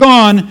took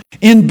on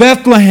in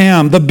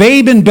Bethlehem, the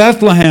babe in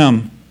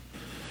Bethlehem.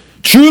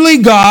 Truly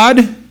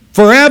God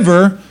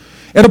forever.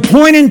 At a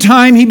point in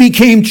time, he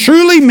became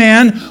truly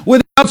man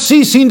without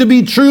ceasing to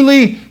be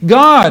truly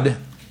God.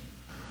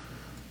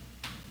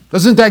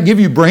 Doesn't that give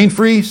you brain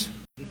freeze?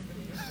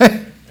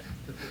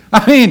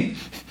 I mean,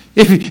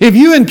 if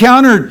you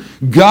encountered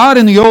God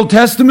in the Old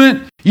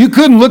Testament, you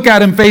couldn't look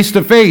at him face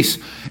to face.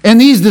 And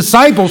these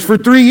disciples, for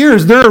 3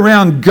 years, they're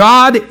around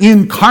God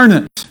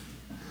incarnate.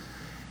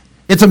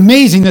 It's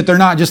amazing that they're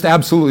not just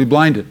absolutely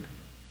blinded.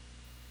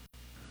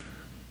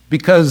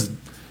 Because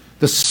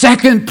the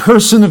second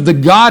person of the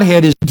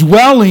Godhead is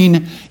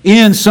dwelling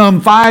in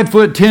some 5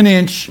 foot 10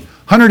 inch,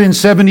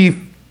 170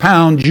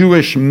 pound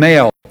Jewish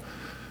male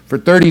for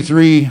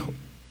 33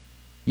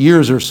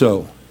 years or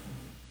so.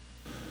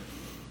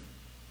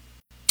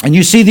 And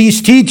you see,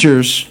 these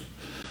teachers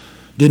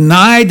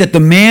denied that the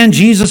man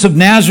Jesus of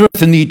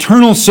Nazareth and the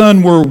eternal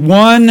Son were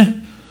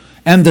one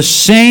and the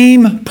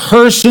same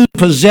person,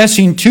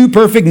 possessing two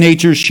perfect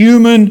natures,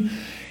 human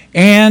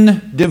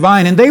and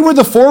divine. And they were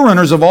the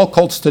forerunners of all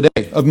cults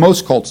today, of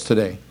most cults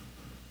today.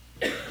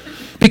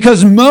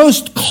 Because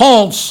most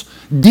cults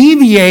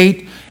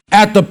deviate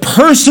at the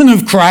person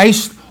of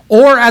Christ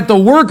or at the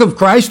work of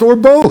Christ or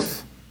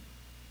both.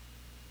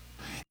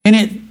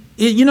 And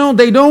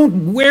they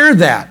don't wear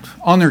that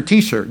on their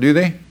t-shirt, do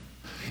they?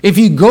 If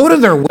you go to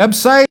their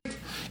website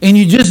and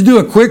you just do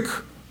a quick,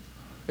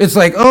 it's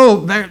like,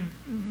 oh,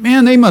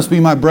 man, they must be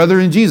my brother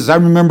in Jesus. I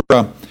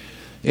remember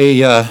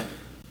a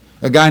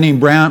guy named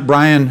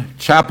Brian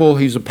Chappell.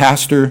 He's a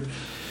pastor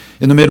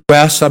in the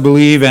Midwest, I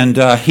believe, and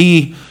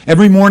he,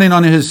 every morning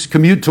on his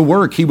commute to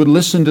work, he would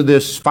listen to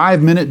this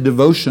 5-minute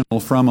devotional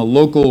from a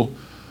local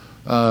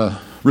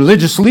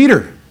religious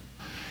leader.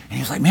 And he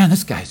was like, man,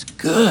 this guy's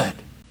good.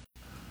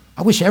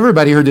 I wish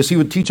everybody heard this. He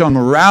would teach on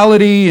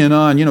morality and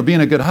on,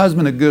 being a good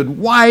husband, a good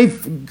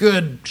wife,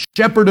 good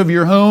shepherd of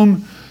your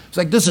home. It's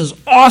like, this is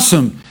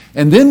awesome.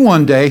 And then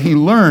one day he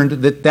learned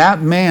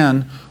that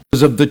man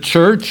was of the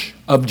Church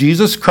of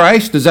Jesus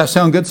Christ. Does that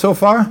sound good so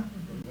far?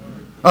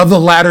 Of the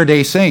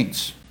Latter-day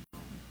Saints.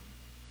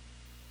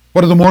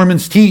 What do the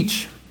Mormons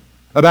teach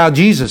about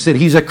Jesus? That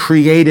he's a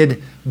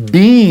created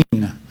being,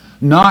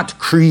 not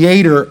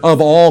creator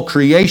of all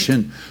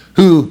creation,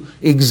 who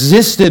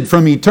existed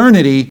from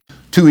eternity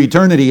to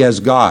eternity as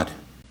God.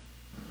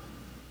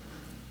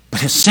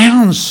 But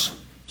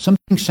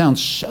something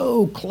sounds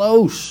so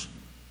close.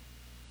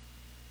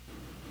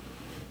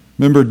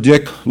 Remember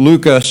Dick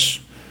Lucas,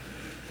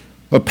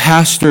 a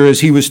pastor, as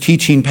he was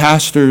teaching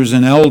pastors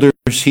and elders,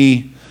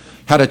 he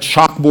had a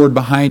chalkboard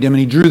behind him and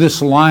he drew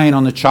this line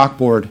on the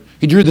chalkboard.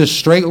 He drew this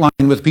straight line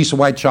with a piece of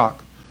white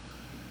chalk.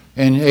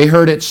 And they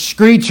heard it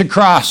screech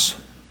across.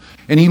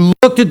 And he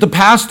looked at the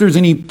pastors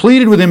and he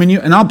pleaded with them,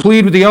 and I'll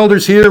plead with the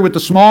elders here, with the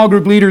small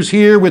group leaders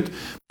here, with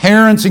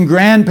parents and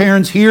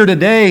grandparents here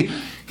today.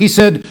 He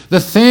said, the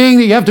thing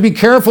that you have to be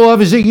careful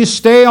of is that you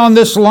stay on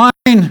this line.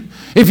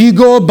 If you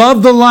go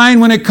above the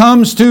line when it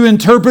comes to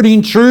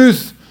interpreting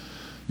truth,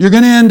 you're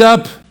going to end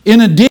up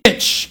in a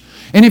ditch.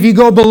 And if you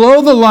go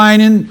below the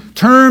line in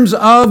terms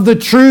of the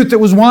truth that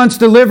was once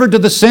delivered to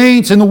the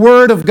saints in the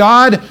Word of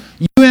God,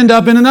 you end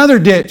up in another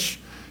ditch.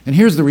 And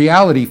here's the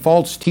reality.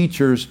 False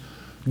teachers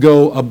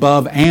go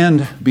above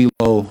and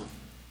below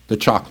the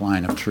chalk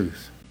line of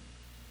truth.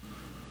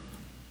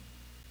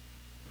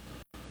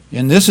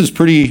 And this is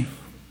pretty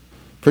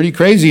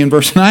crazy. In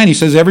verse 9, he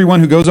says, everyone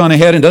who goes on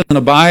ahead and doesn't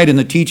abide in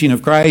the teaching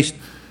of Christ,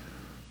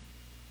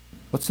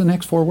 what's the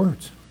next 4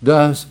 words?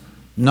 Does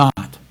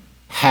not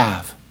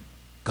have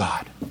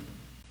God.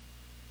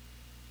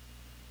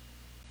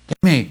 They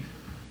may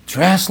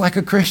dress like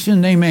a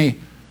Christian, they may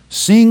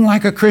sing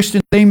like a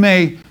Christian, they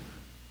may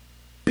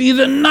be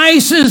the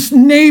nicest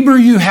neighbor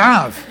you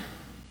have.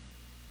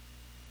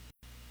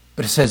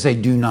 But it says they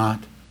do not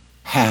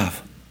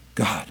have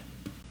God.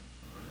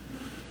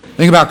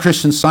 Think about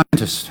Christian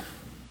scientists.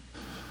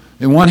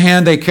 In one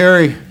hand, they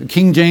carry the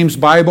King James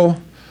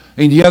Bible.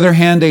 In the other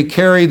hand, they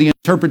carry the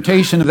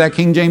interpretation of that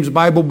King James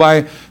Bible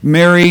by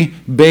Mary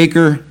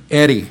Baker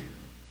Eddy.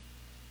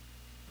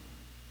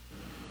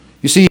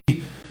 You see,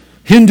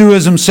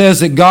 Hinduism says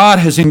that God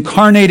has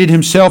incarnated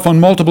himself on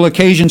multiple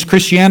occasions.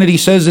 Christianity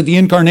says that the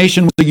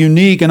incarnation was a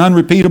unique and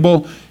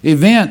unrepeatable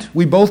event.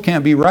 We both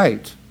can't be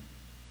right.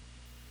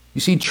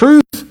 You see,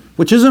 truth,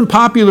 which isn't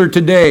popular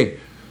today,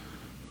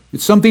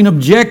 it's something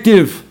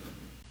objective,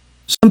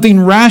 something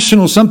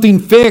rational, something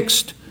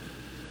fixed.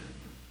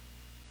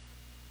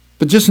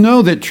 But just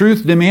know that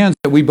truth demands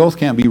that we both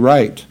can't be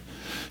right.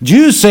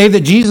 Jews say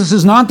that Jesus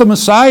is not the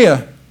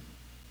Messiah,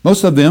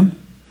 most of them.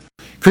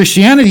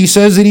 Christianity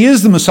says that he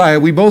is the Messiah.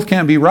 We both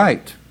can't be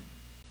right.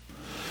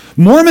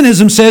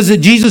 Mormonism says that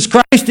Jesus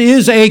Christ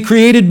is a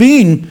created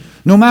being,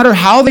 no matter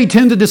how they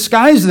tend to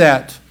disguise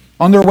that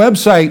on their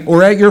website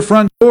or at your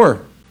front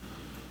door.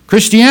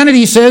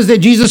 Christianity says that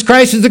Jesus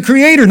Christ is the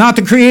creator, not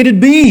the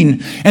created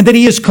being, and that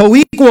he is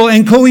co-equal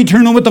and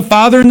co-eternal with the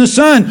Father and the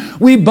Son.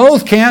 We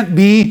both can't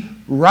be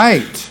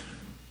right.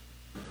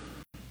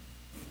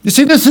 You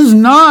see, this is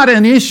not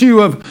an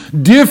issue of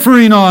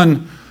differing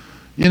on,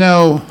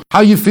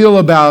 how you feel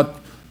about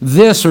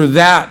this or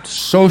that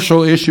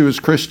social issue as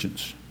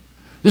Christians.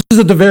 This is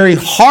at the very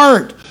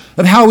heart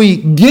of how we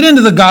get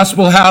into the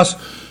gospel house.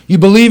 You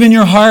believe in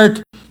your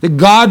heart that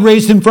God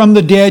raised him from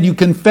the dead. You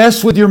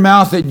confess with your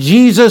mouth that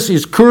Jesus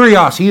is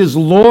Kurios. He is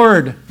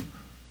Lord.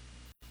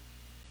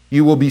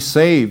 You will be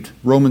saved.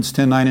 Romans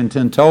 10:9 and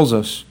 10 tells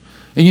us.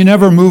 And you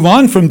never move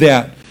on from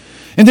that.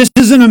 And this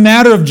isn't a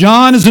matter of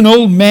John as an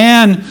old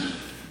man,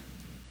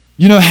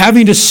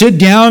 having to sit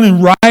down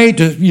and write,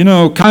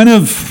 kind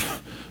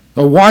of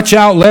a watch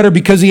out letter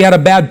because he had a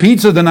bad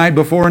pizza the night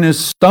before and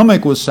his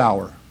stomach was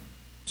sour.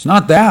 It's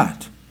not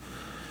that.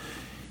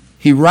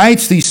 He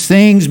writes these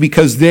things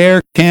because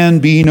there can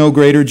be no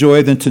greater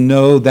joy than to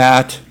know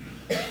that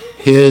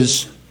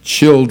his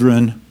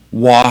children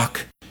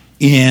walk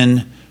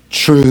in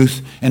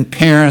truth. And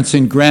parents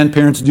and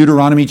grandparents,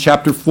 Deuteronomy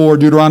chapter 4,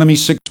 Deuteronomy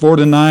 6,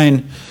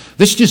 4-9.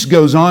 This just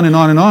goes on and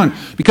on and on.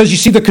 Because you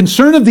see, the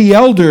concern of the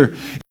elder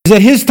is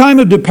that his time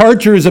of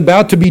departure is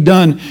about to be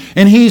done.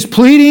 And he's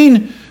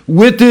pleading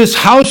with this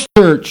house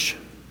church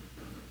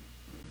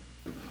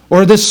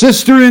or the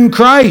sister in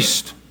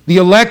Christ, the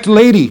elect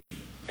lady.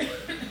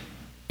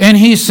 And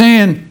he's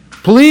saying,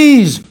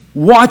 please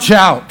watch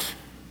out.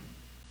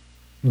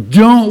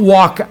 Don't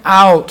walk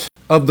out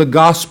of the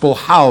gospel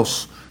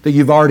house that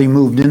you've already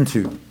moved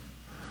into.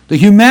 The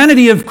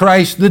humanity of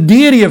Christ, the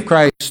deity of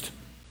Christ.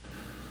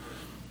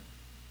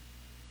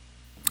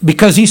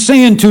 Because he's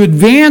saying to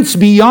advance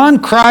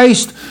beyond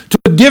Christ to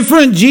a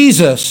different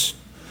Jesus,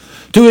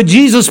 to a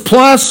Jesus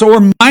plus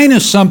or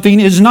minus something,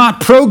 is not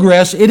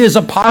progress, it is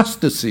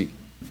apostasy.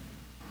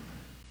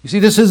 You see,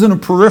 this isn't a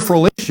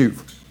peripheral issue.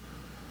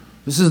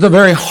 This is the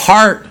very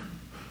heart.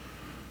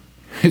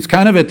 It's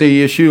kind of at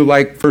the issue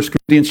like 1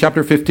 Corinthians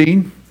chapter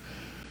 15.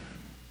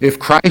 If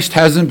Christ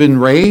hasn't been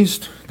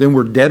raised, then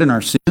we're dead in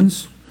our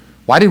sins.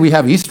 Why did we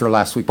have Easter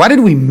last week? Why did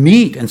we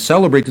meet and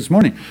celebrate this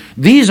morning?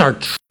 These are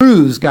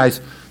truths,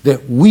 guys,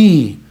 that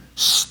we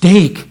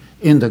stake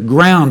in the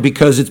ground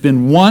because it's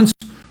been once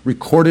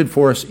recorded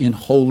for us in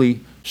Holy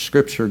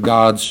Scripture,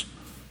 God's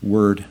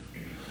Word.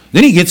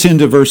 Then he gets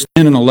into verse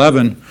 10 and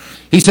 11.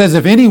 He says,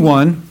 if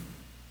anyone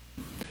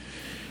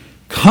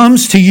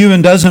comes to you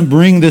and doesn't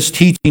bring this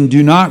teaching,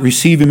 do not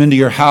receive him into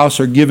your house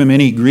or give him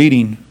any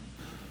greeting.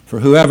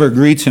 For whoever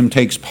greets him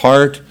takes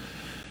part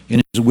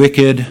in his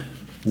wicked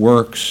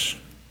works.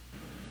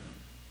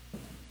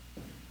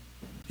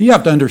 You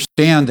have to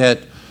understand that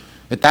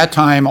at that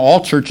time,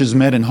 all churches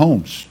met in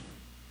homes.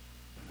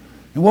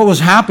 And what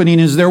was happening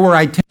is there were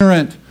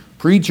itinerant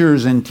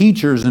preachers and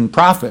teachers and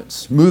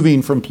prophets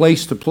moving from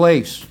place to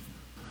place.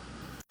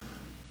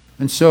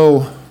 And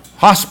so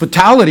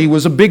hospitality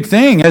was a big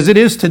thing, as it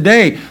is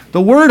today.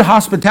 The word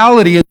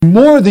hospitality is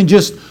more than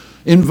just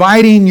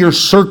inviting your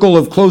circle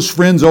of close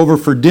friends over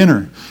for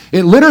dinner.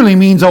 It literally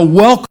means a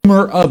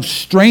welcomer of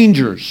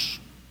strangers.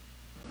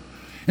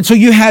 And so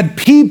you had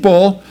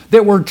people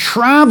that were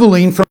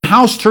traveling from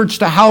house church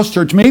to house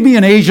church, maybe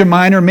in Asia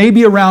Minor,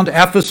 maybe around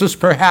Ephesus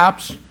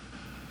perhaps.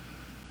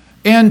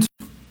 And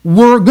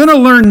we're going to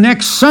learn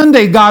next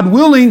Sunday, God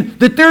willing,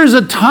 that there's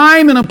a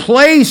time and a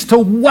place to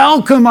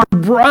welcome our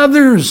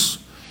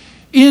brothers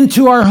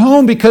into our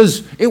home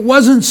because it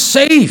wasn't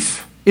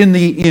safe in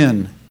the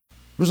inn. There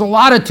was a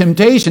lot of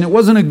temptation. It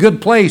wasn't a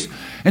good place.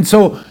 And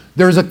so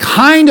there's a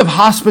kind of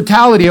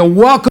hospitality, a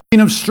welcoming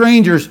of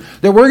strangers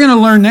that we're going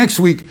to learn next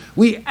week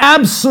we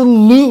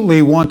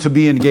absolutely want to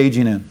be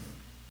engaging in.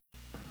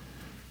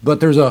 But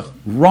there's a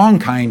wrong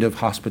kind of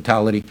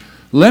hospitality.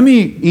 Let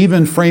me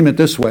even frame it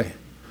this way.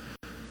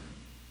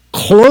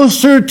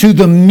 Closer to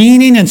the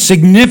meaning and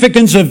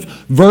significance of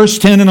verse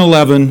 10 and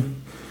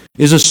 11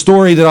 is a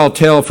story that I'll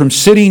tell from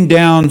sitting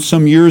down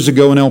some years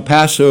ago in El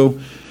Paso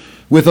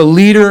with a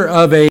leader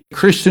of a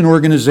Christian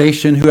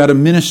organization who had a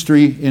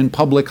ministry in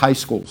public high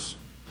schools.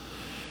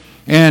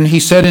 And he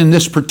said in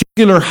this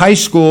particular high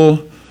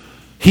school,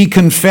 he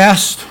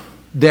confessed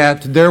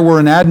that there were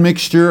an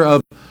admixture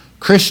of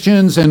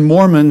Christians and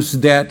Mormons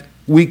that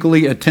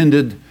weekly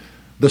attended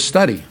the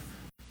study.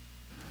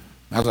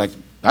 I was like,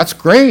 that's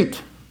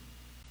great.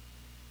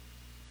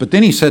 But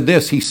then he said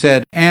this, he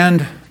said,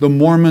 and the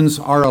Mormons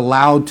are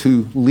allowed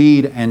to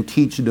lead and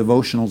teach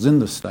devotionals in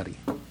the study.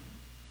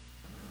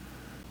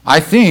 I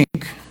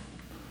think,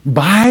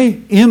 by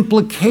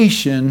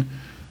implication,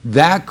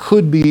 that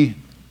could be,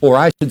 or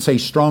I should say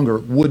stronger,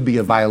 would be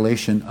a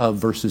violation of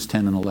verses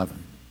 10 and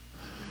 11.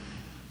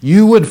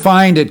 you would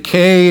find that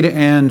Cade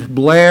and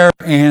Blair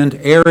and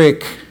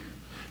Eric,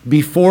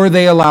 before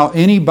they allow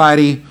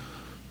anybody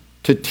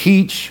to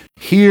teach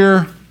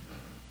here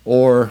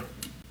or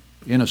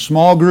in a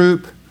small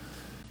group,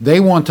 they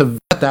want to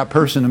vet that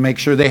person to make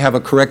sure they have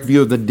a correct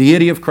view of the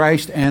deity of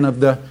Christ and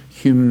of the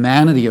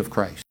humanity of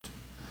Christ.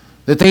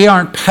 That they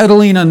aren't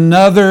peddling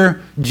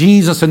another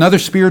Jesus, another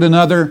spirit,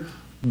 another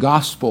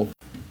gospel.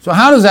 So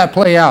how does that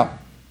play out?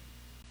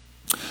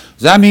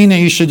 Does that mean that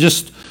you should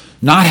just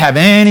not have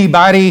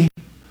anybody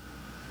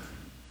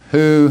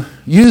who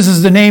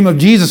uses the name of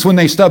Jesus when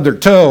they stub their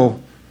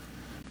toe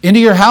into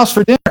your house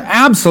for dinner?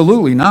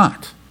 Absolutely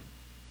not.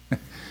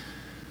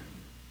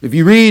 If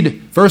you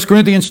read 1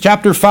 Corinthians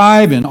chapter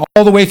 5 and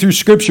all the way through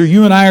Scripture,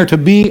 you and I are to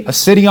be a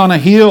city on a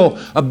hill,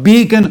 a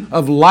beacon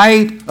of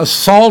light, a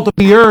salt of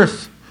the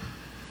earth.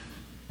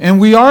 And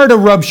we are to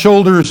rub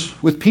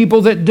shoulders with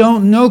people that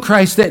don't know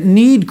Christ, that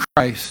need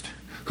Christ,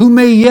 who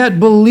may yet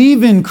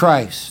believe in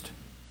Christ.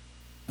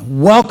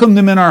 Welcome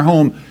them in our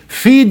home,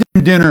 feed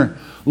them dinner,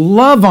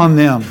 love on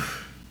them.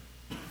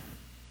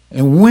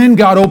 And when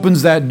God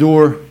opens that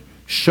door,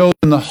 show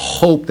them the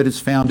hope that is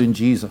found in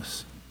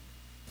Jesus.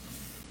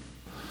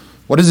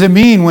 What does it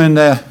mean when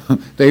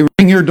they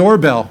ring your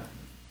doorbell?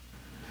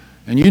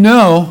 And you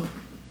know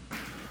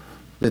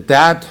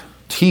that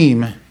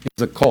team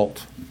is a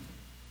cult.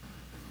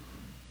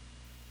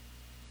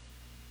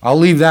 I'll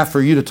leave that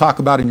for you to talk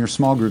about in your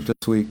small group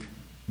this week.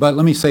 But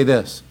let me say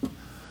this.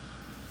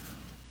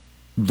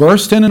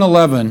 Verse 10 and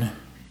 11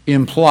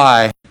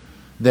 imply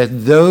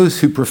that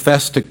those who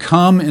profess to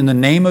come in the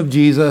name of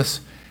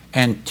Jesus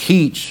and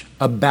teach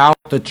about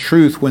the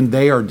truth when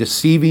they are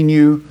deceiving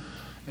you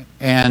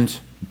and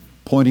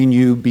pointing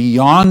you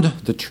beyond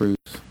the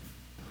truth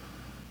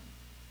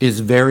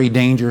is very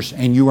dangerous,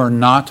 and you are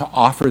not to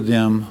offer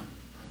them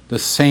the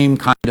same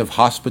kind of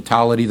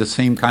hospitality, the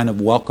same kind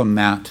of welcome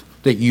mat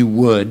that you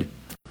would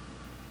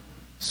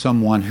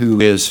someone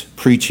who is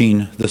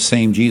preaching the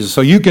same Jesus.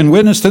 So you can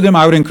witness to them.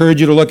 I would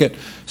encourage you to look at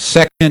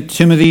 2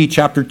 Timothy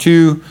chapter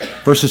 2,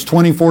 verses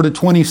 24 to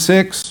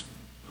 26.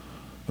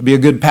 It'll be a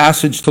good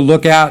passage to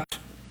look at,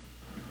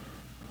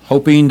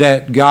 hoping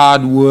that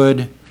God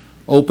would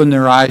open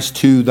their eyes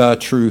to the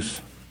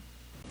truth.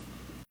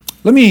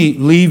 Let me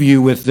leave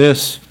you with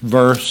this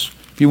verse.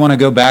 If you want to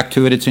go back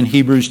to it, it's in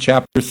Hebrews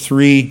chapter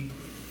 3.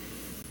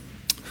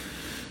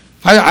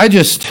 I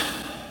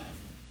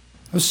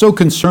was so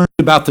concerned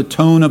about the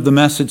tone of the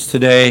message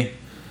today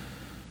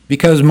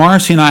because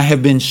Marcy and I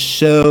have been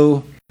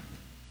so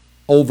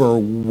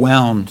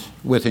overwhelmed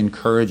with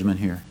encouragement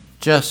here.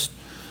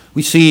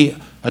 We see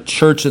a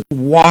church that's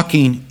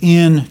walking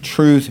in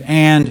truth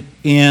and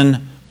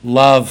in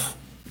love.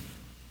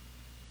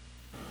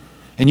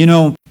 And you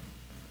know,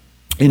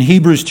 in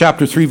Hebrews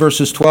chapter 3,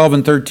 verses 12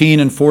 and 13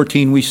 and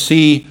 14, we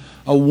see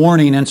a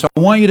warning. And so I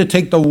want you to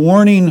take the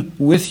warning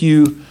with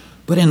you,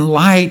 but in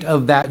light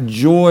of that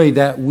joy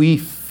that we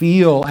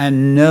feel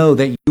and know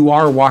that you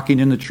are walking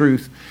in the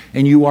truth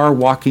and you are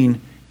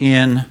walking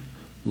in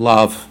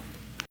love.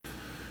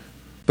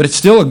 But it's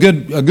still a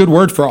good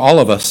word for all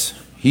of us.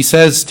 He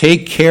says,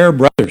 "Take care,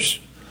 brothers,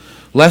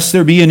 lest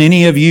there be in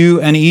any of you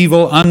an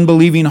evil,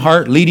 unbelieving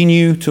heart leading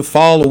you to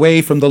fall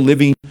away from the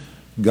living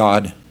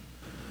God."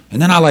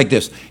 And then I like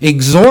this.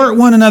 "Exhort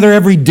one another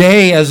every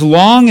day as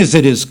long as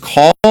it is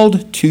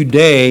called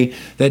today,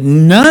 that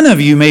none of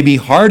you may be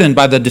hardened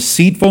by the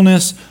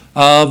deceitfulness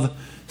of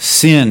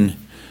sin.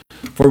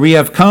 For we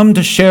have come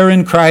to share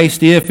in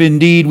Christ if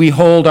indeed we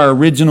hold our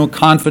original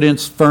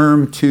confidence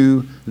firm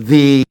to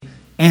the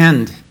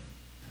end."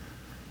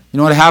 You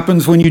know what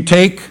happens when you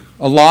take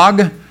a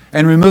log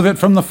and remove it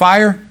from the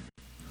fire?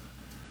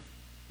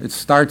 It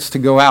starts to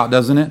go out,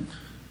 doesn't it?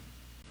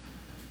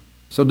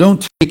 So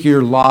don't take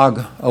your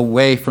log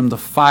away from the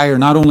fire,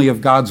 not only of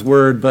God's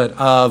word, but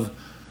of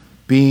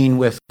being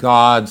with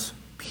God's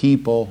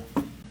people.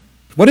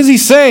 What does he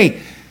say?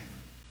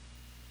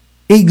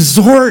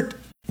 Exhort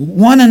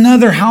one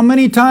another how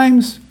many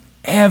times?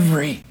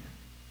 Every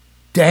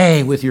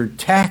day, with your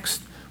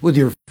text, with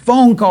your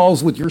phone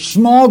calls, with your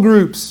small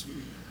groups,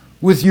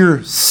 with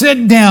your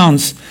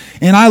sit-downs.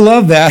 And I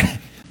love that.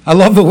 I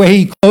love the way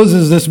he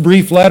closes this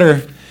brief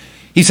letter.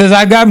 He says,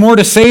 "I've got more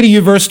to say to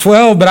you," verse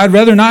 12, "but I'd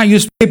rather not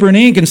use paper and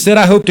ink. Instead,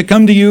 I hope to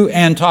come to you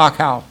and talk."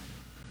 How?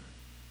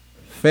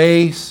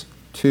 Face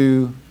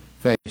to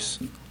face.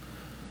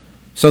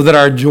 So that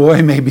our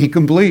joy may be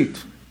complete.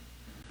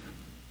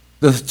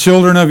 The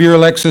children of your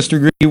elect sister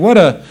Greedy, what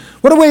a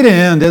way to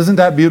end. Isn't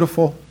that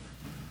beautiful?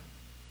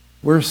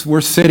 We're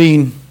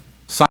sitting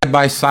side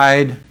by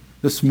side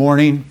this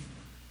morning,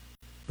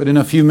 but in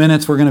a few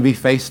minutes we're going to be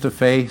face to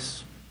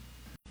face.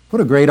 What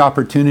a great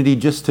opportunity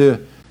just to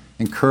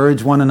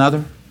encourage one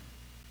another.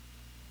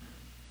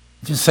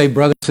 Just say,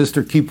 "Brother,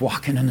 sister, keep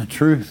walking in the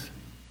truth."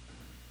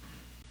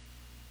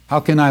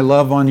 How can I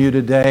love on you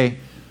today?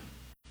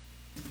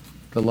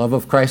 The love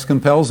of Christ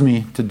compels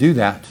me to do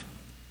that.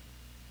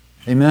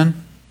 Amen?